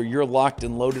make sure you're locked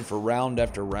and loaded for round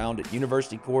after round at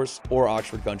University Course or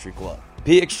Oxford Country Club.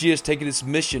 PXG has taken its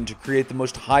mission to create the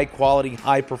most high-quality,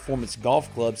 high-performance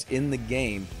golf clubs in the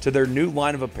game to their new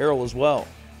line of apparel as well.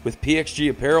 With PXG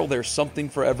Apparel, there's something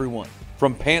for everyone.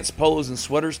 From pants, polos, and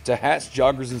sweaters to hats,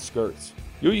 joggers, and skirts.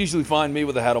 You'll usually find me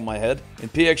with a hat on my head,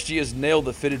 and PXG has nailed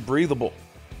the fitted breathable.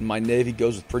 And my navy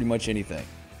goes with pretty much anything.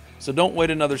 So don't wait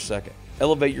another second.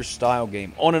 elevate your style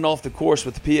game on and off the course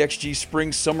with the PXG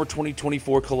Spring Summer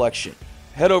 2024 collection.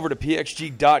 Head over to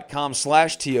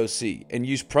pxg.com/TOC and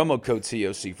use promo code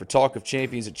TOC for Talk of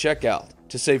Champions at checkout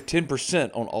to save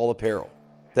 10% on all apparel.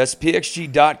 That's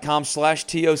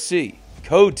pxg.com/TOC,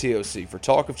 code TOC for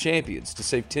Talk of Champions to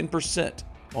save 10%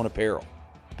 on apparel.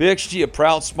 PXG, a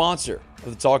proud sponsor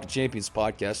of the Talk of Champions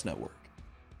podcast network.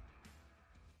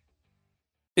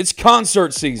 It's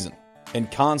concert season, and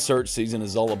concert season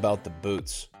is all about the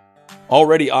boots.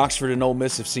 Already, Oxford and Ole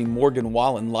Miss have seen Morgan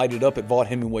Wallen light it up at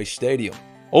Vaught-Hemingway Stadium.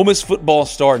 Ole Miss football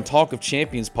star and Talk of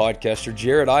Champions podcaster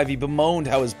Jared Ivey bemoaned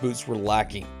how his boots were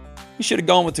lacking. He should have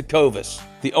gone with Tecovas,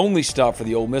 the only stop for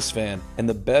the Ole Miss fan and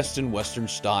the best in Western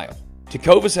style.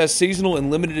 Tecovas has seasonal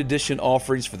and limited edition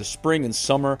offerings for the spring and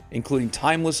summer, including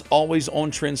timeless, always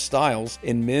on-trend styles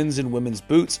in men's and women's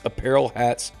boots, apparel,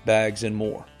 hats, bags, and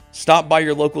more. Stop by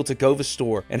your local Tecovas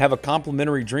store and have a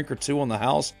complimentary drink or two on the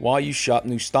house while you shop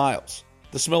new styles.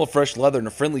 The smell of fresh leather and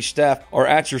a friendly staff are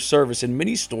at your service, and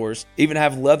many stores even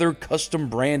have leather custom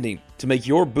branding to make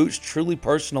your boots truly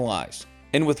personalized.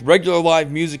 And with regular live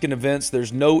music and events,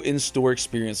 there's no in-store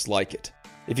experience like it.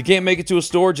 If you can't make it to a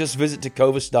store, just visit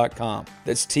tecovas.com.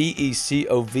 That's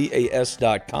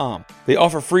TECOVAS.com. They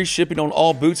offer free shipping on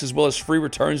all boots as well as free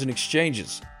returns and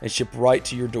exchanges and ship right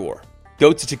to your door.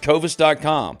 Go to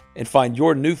tecovas.com and find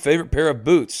your new favorite pair of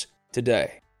boots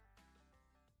today.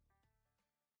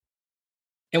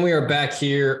 And we are back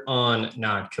here on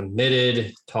Not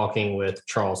Committed, talking with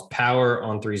Charles Power,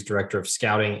 On3's Director of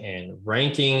Scouting and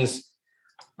Rankings.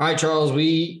 All right, Charles,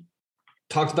 we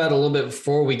talked about it a little bit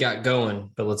before we got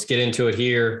going, but let's get into it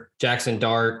here. Jackson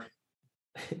Dart.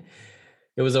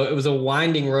 It was a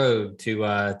winding road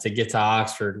to get to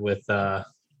Oxford with the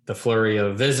flurry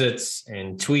of visits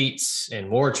and tweets and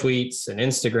more tweets and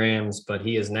Instagrams, but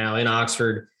he is now in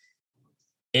Oxford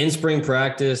in spring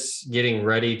practice, getting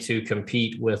ready to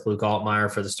compete with Luke Altmaier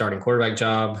for the starting quarterback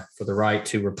job for the right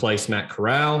to replace Matt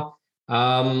Corral.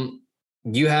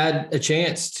 You had a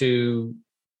chance to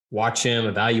watch him,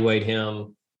 evaluate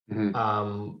him.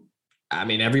 Mm-hmm. I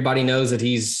mean, everybody knows that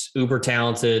he's uber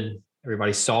talented.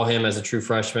 Everybody saw him as a true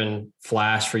freshman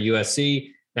flash for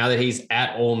USC. Now that he's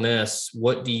at Ole Miss,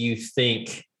 what do you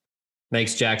think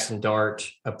makes Jackson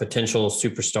Dart a potential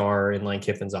superstar in Lane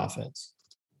Kiffin's offense?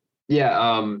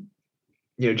 Yeah,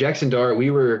 Jackson Dart,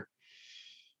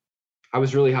 I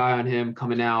was really high on him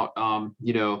coming out,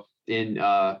 in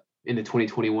the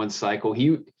 2021 cycle.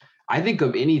 I think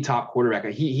of any top quarterback,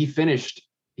 he finished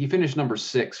number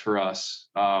 6 for us,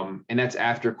 and that's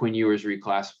after Quinn Ewers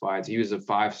reclassified. So he was a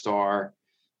 5-star,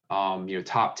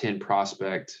 top 10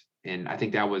 prospect. And I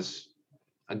think that was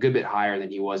a good bit higher than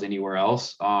he was anywhere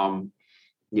else. I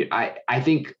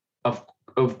think of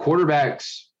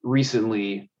quarterbacks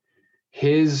recently,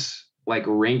 his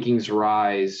rankings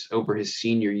rise over his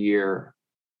senior year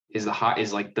is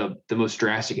the most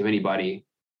drastic of anybody,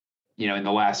 in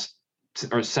the last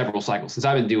or several cycles since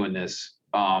I've been doing this.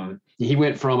 He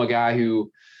went from a guy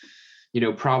who,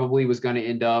 probably was going to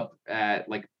end up at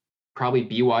probably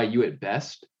BYU at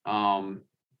best. And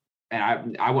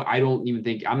I don't even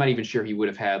think, I'm not even sure he would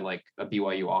have had a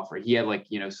BYU offer. He had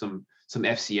some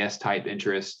FCS type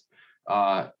interest.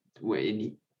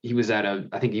 He was I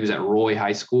think he was at Roy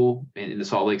High School in the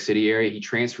Salt Lake City area. He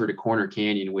transferred to Corner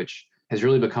Canyon, which has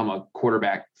really become a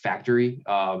quarterback factory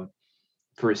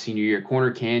for his senior year.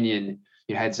 Corner Canyon,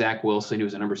 had Zach Wilson, who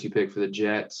was a number 2 pick for the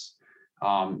Jets.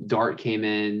 Dart came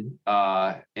in,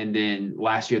 and then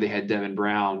last year they had Devin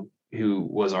Brown, who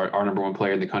was our number 1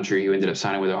 player in the country, who ended up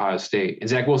signing with Ohio State. And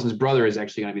Zach Wilson's brother is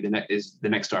actually going to be the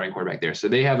next starting quarterback there. So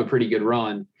they have a pretty good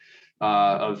run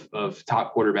of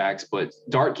top quarterbacks. But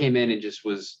Dart came in and just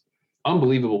was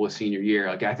unbelievable his senior year.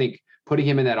 I think putting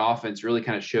him in that offense really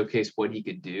kind of showcased what he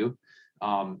could do.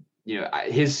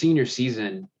 His senior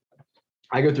season,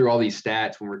 I go through all these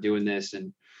stats when we're doing this,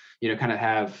 and kind of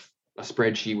have a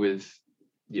spreadsheet with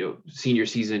senior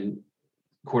season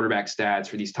quarterback stats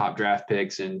for these top draft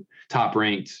picks and top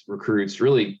ranked recruits,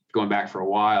 really going back for a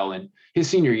while. And his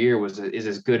senior year is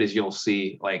as good as you'll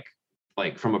see, like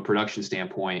from a production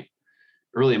standpoint,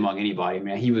 really among anybody.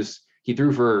 Man, he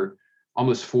threw for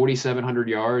almost 4,700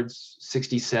 yards,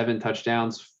 67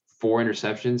 touchdowns, 4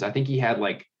 interceptions. I think he had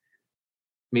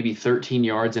maybe 13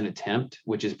 yards an attempt,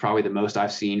 which is probably the most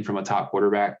I've seen from a top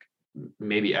quarterback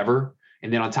maybe ever.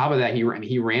 And then on top of that,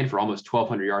 he ran for almost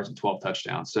 1,200 yards and 12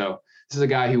 touchdowns. So this is a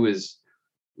guy who was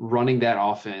running that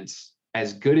offense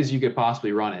as good as you could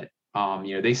possibly run it. I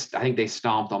think they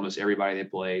stomped almost everybody they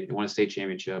played. They won a state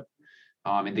championship.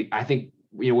 I think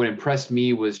what impressed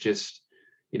me was just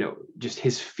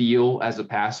his feel as a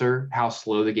passer, how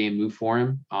slow the game moved for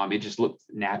him. It just looked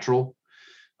natural.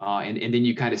 And then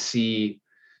you kind of see,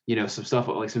 some stuff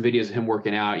like some videos of him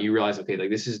working out. You realize, okay, like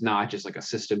this is not just like a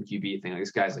system QB thing. Like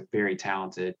this guy's like very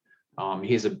talented.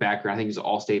 He has a background. I think he's an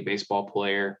all-state baseball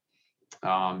player.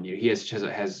 He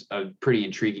has a pretty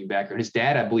intriguing background. His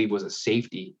dad, I believe, was a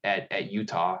safety at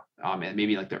Utah, and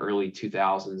maybe like the early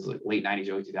 2000s, like late 90s,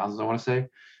 early 2000s, I want to say.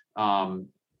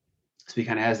 So he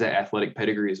kind of has that athletic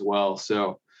pedigree as well.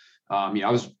 So,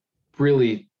 I was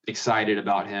really excited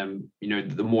about him,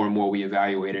 the more and more we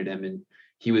evaluated him, and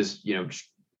he was,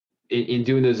 in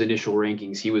doing those initial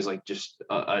rankings, he was like just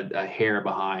a hair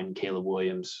behind Caleb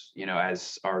Williams,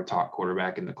 as our top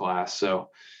quarterback in the class. So,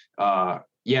 and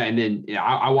then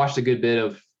I watched a good bit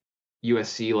of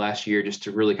USC last year just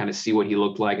to really kind of see what he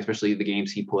looked like, especially the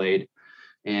games he played.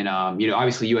 And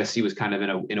obviously USC was kind of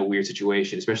in a weird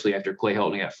situation, especially after Clay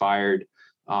Helton got fired.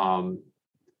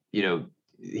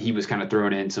 He was kind of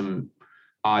thrown in some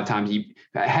odd times. He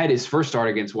had his first start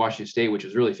against Washington State, which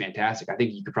was really fantastic. I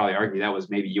think you could probably argue that was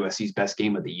maybe USC's best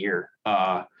game of the year.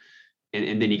 And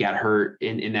then he got hurt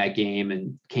in that game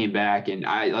and came back. And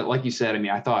like you said,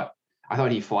 I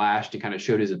thought he flashed and kind of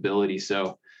showed his ability.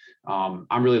 So I'm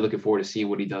really looking forward to seeing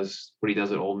what he does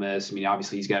at Ole Miss.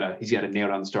 Obviously he's got to nail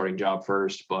down the starting job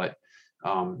first, but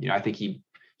I think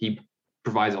he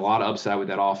provides a lot of upside with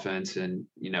that offense. And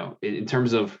in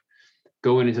terms of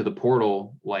going into the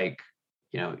portal,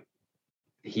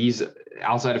 he's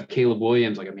outside of Caleb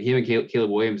Williams. Him and Caleb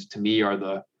Williams to me are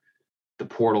the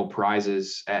portal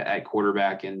prizes at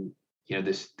quarterback in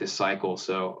this cycle.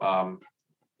 So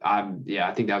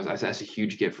I think that's a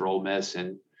huge get for Ole Miss,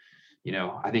 and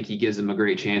I think he gives them a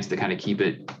great chance to kind of keep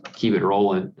it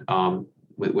rolling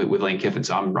with Lane Kiffin.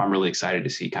 So I'm really excited to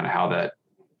see kind of how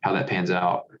that pans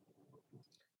out.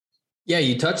 Yeah,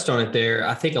 you touched on it there.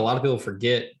 I think a lot of people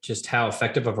forget just how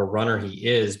effective of a runner he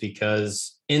is,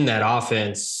 because in that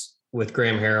offense with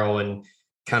Graham Harrell and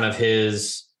kind of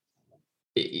his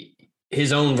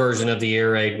own version of the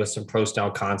air raid with some pro style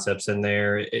concepts in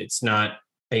there, it's not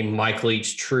a Mike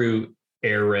Leach true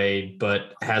air raid,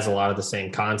 but has a lot of the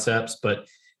same concepts. But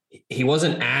he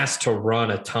wasn't asked to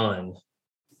run a ton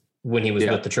when he was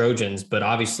with the Trojans. But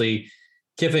obviously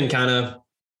Kiffin kind of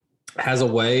has a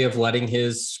way of letting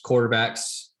his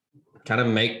quarterbacks kind of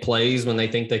make plays when they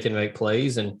think they can make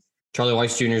plays. And Charlie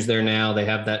Weiss Jr. is there now. They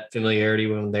have that familiarity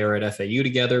when they were at FAU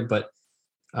together. But,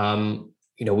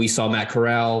 we saw Matt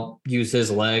Corral use his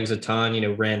legs a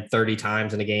ton, ran 30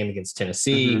 times in a game against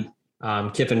Tennessee. Mm-hmm.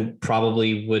 Kiffin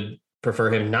probably would prefer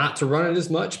him not to run it as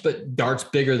much, but Dart's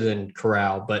bigger than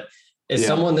Corral. But as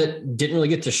someone that didn't really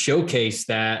get to showcase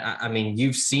that,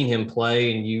 you've seen him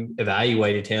play and you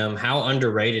evaluated him. How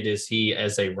underrated is he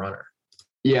as a runner?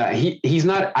 Yeah, he's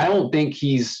not. I don't think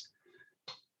he's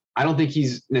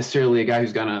necessarily a guy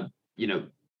who's gonna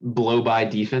blow by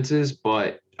defenses,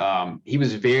 but he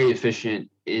was very efficient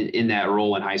in that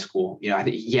role in high school. I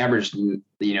think he averaged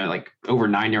over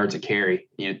 9 yards a carry.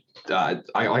 Like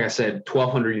I said,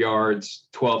 1,200 yards,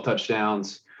 12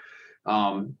 touchdowns.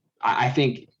 I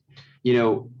think.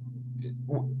 Do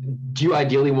you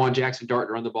ideally want Jackson Dart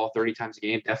to run the ball 30 times a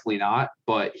game? Definitely not.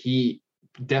 But he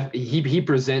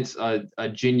presents a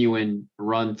genuine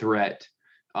run threat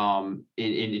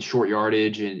in short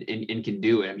yardage and can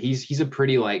do it. He's a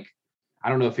pretty I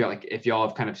don't know if y'all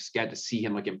have kind of got to see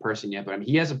him in person yet, but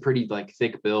he has a pretty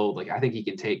thick build. I think he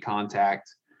can take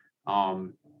contact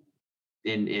and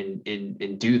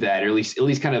do that, or at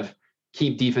least kind of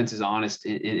keep defenses honest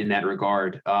in that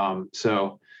regard.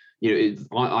 So.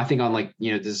 I think on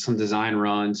there's some design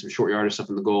runs, some short yardage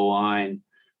stuff on the goal line,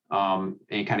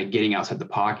 and kind of getting outside the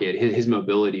pocket. His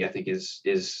mobility, I think,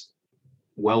 is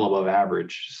well above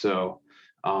average. So,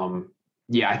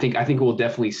 I think we'll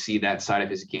definitely see that side of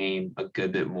his game a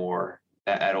good bit more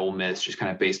at Ole Miss, just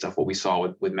kind of based off what we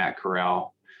saw with Matt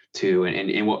Corral too,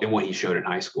 and what he showed in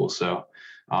high school. So,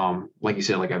 like you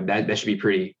said, that should be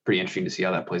pretty interesting to see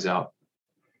how that plays out.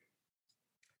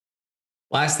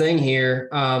 Last thing here,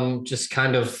 just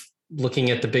kind of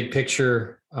looking at the big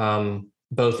picture,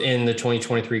 both in the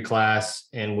 2023 class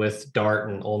and with Dart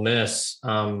and Ole Miss.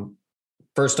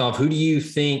 First off, who do you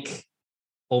think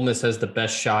Ole Miss has the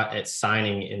best shot at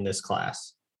signing in this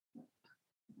class?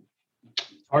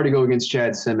 Hard to go against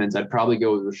Chad Simmons. I'd probably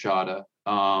go with Rashada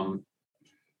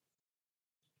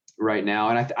right now.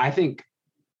 And I think,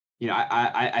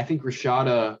 I think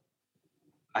Rashada,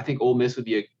 I think Ole Miss would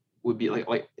be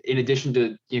like in addition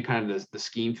to kind of the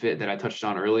scheme fit that I touched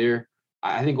on earlier,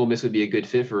 I think Ole Miss would be a good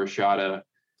fit for Rashada,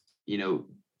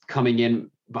 coming in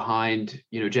behind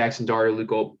Jackson Dart or Luke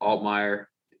Altmaier.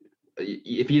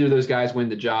 If either of those guys win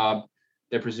the job,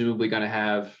 they're presumably going to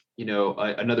have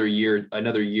another year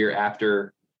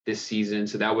after this season.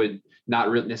 So that would not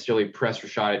really necessarily press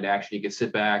Rashad into action. He could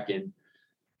sit back and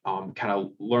kind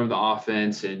of learn the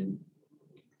offense and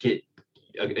get,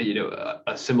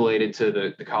 assimilated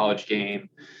to the college game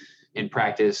in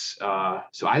practice.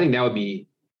 So I think that would be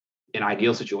an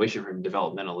ideal situation for him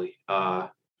developmentally.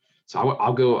 So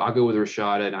I'll go with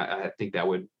Rashad, and I think that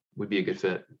would be a good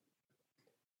fit.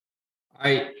 All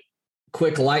right,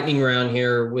 quick lightning round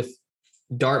here with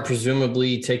Dart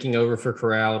presumably taking over for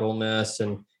Corral at Ole Miss,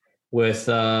 and with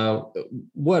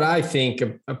what I think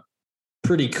a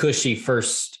pretty cushy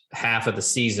first half of the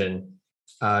season.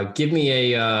 Give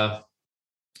me a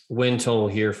win total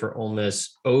here for Ole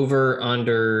Miss, over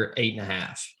under 8.5.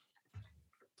 Let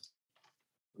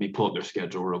me pull up their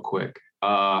schedule real quick.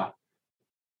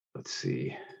 Let's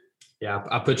see. Yeah,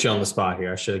 I put you on the spot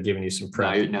here. I should have given you some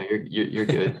prep. No, you're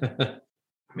good.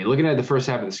 I mean, looking at the first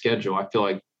half of the schedule, I feel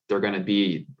like they're going to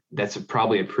be. That's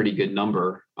probably a pretty good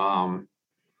number.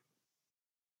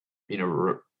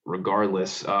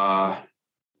 Regardless.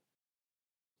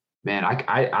 Man,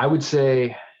 I would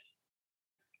say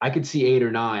I could see 8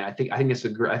 or 9. I think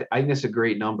that's a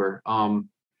great number. Oh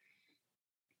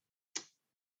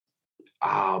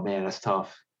man, that's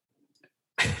tough.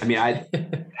 I mean, I'd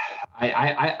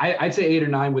say 8 or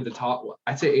 9 with the top.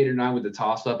 I'd say 8 or 9 with the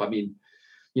toss up. I mean,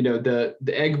 the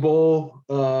Egg Bowl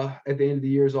at the end of the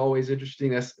year is always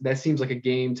interesting. That seems like a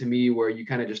game to me where you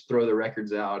kind of just throw the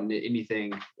records out and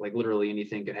anything, like literally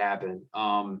anything could happen.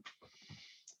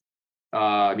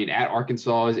 I mean, at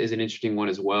Arkansas is an interesting one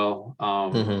as well.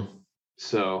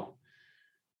 So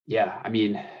yeah, I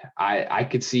mean, I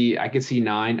could see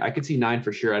 9. I could see 9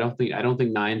 for sure. I don't think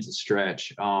 9's a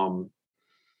stretch.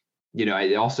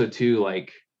 I also too,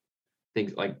 like,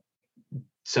 think like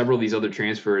several of these other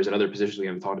transfers at other positions we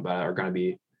haven't talked about are going to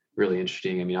be really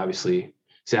interesting. I mean, obviously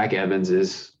Zach Evans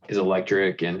is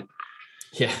electric, and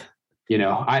yeah,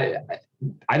 I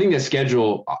think the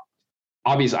schedule,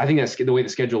 obviously, I think that's the way the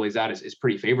schedule lays out is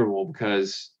pretty favorable,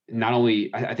 because not only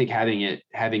I think having it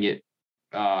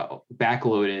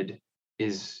backloaded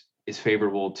is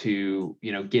favorable to,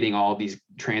 getting all these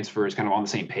transfers kind of on the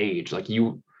same page. Like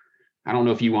I don't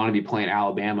know if you want to be playing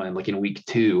Alabama in week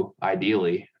 2,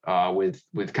 ideally,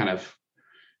 with kind of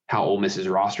how Ole Miss's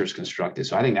roster is constructed.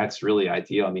 So I think that's really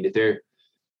ideal. I mean, if they're,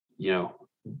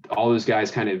 all those guys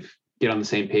kind of get on the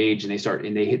same page and they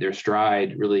hit their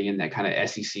stride really in that kind of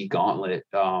SEC gauntlet,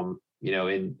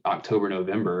 in October,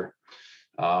 November,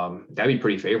 that'd be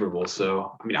pretty favorable.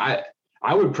 So, I mean, I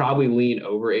would probably lean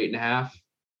over 8.5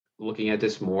 looking at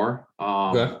this more.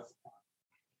 Okay.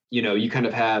 You kind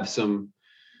of have some,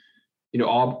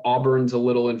 Auburn's a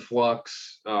little in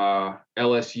flux.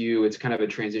 LSU, it's kind of a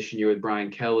transition year with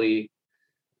Brian Kelly.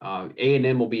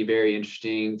 A&M will be very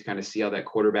interesting to kind of see how that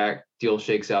quarterback deal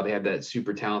shakes out. They have that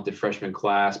super talented freshman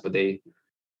class, but they,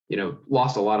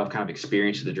 lost a lot of kind of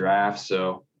experience to the draft.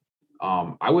 So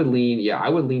I would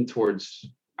lean towards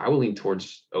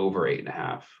over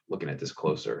 8.5 looking at this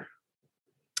closer.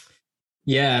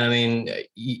 Yeah. I mean,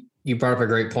 you brought up a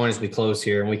great point as we close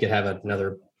here, and we could have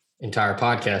another entire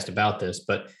podcast about this,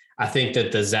 but I think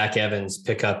that the Zach Evans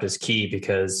pickup is key,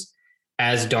 because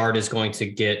as Dart is going to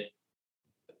get,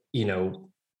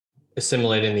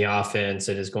 assimilated in the offense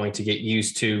and is going to get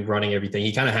used to running everything,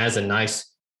 he kind of has a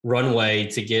nice runway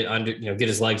to get under, get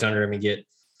his legs under him and get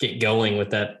going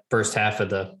with that first half of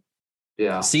the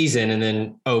season. And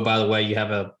then, oh, by the way, you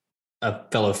have a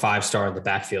fellow 5-star in the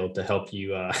backfield to help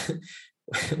you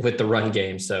with the run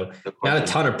game. So not a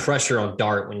ton of pressure on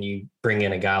Dart when you bring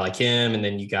in a guy like him, and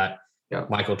then you got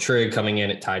Michael Trigg coming in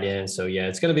at tight end. So yeah,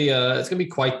 it's going to be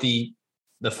quite the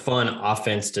fun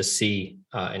offense to see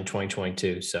in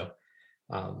 2022. So,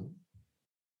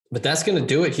 but that's going to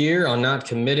do it here on Not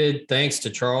Committed. Thanks to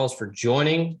Charles for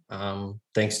joining.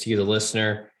 Thanks to you, the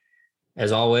listener,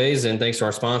 as always, and thanks to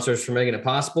our sponsors for making it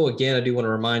possible. Again, I do want to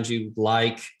remind you,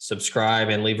 like, subscribe,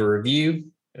 and leave a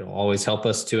review. It'll always help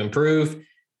us to improve,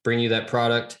 bring you that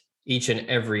product each and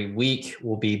every week.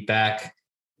 We'll be back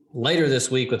later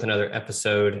this week with another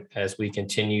episode as we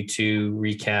continue to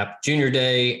recap Junior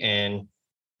Day and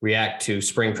react to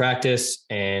spring practice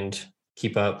and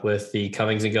keep up with the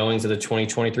comings and goings of the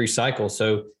 2023 cycle.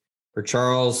 So for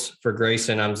Charles, for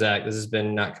Grayson, I'm Zach. This has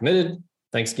been Not Committed.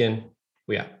 Thanks again.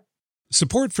 We out.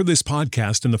 Support for this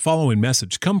podcast and the following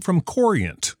message come from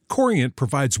Corient. Corient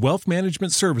provides wealth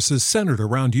management services centered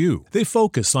around you. They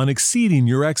focus on exceeding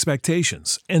your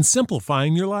expectations and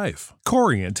simplifying your life.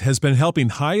 Corient has been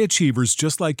helping high achievers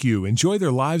just like you enjoy their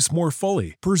lives more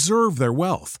fully, preserve their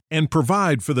wealth, and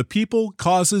provide for the people,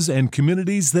 causes, and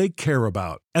communities they care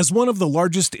about. As one of the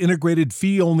largest integrated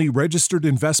fee-only registered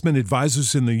investment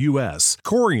advisors in the U.S.,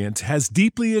 Corient has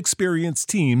deeply experienced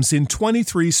teams in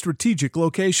 23 strategic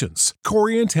locations.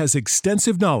 Corient has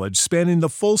extensive knowledge spanning the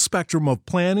full spectrum of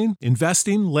planning,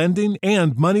 investing, lending,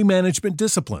 and money management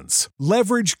disciplines.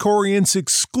 Leverage Corient's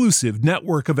exclusive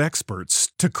network of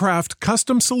experts to craft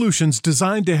custom solutions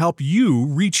designed to help you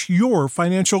reach your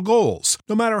financial goals,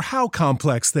 no matter how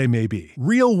complex they may be.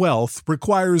 Real wealth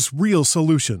requires real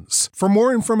solutions. For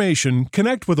more information,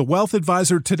 connect with a wealth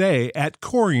advisor today at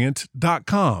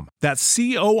Corient.com. That's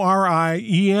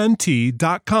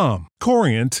Corient.com.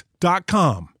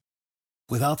 Corient.com.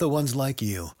 Without the ones like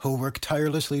you, who work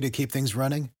tirelessly to keep things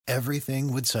running,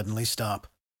 everything would suddenly stop.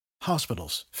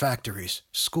 Hospitals, factories,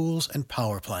 schools, and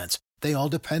power plants, they all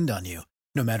depend on you.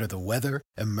 No matter the weather,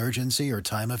 emergency, or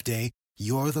time of day,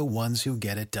 you're the ones who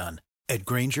get it done. At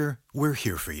Grainger, we're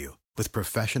here for you with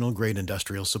professional-grade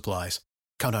industrial supplies.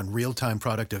 Count on real-time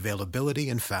product availability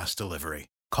and fast delivery.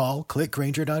 Call, click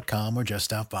Grainger.com, or just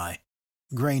stop by.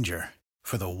 Grainger,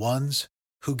 for the ones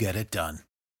who get it done.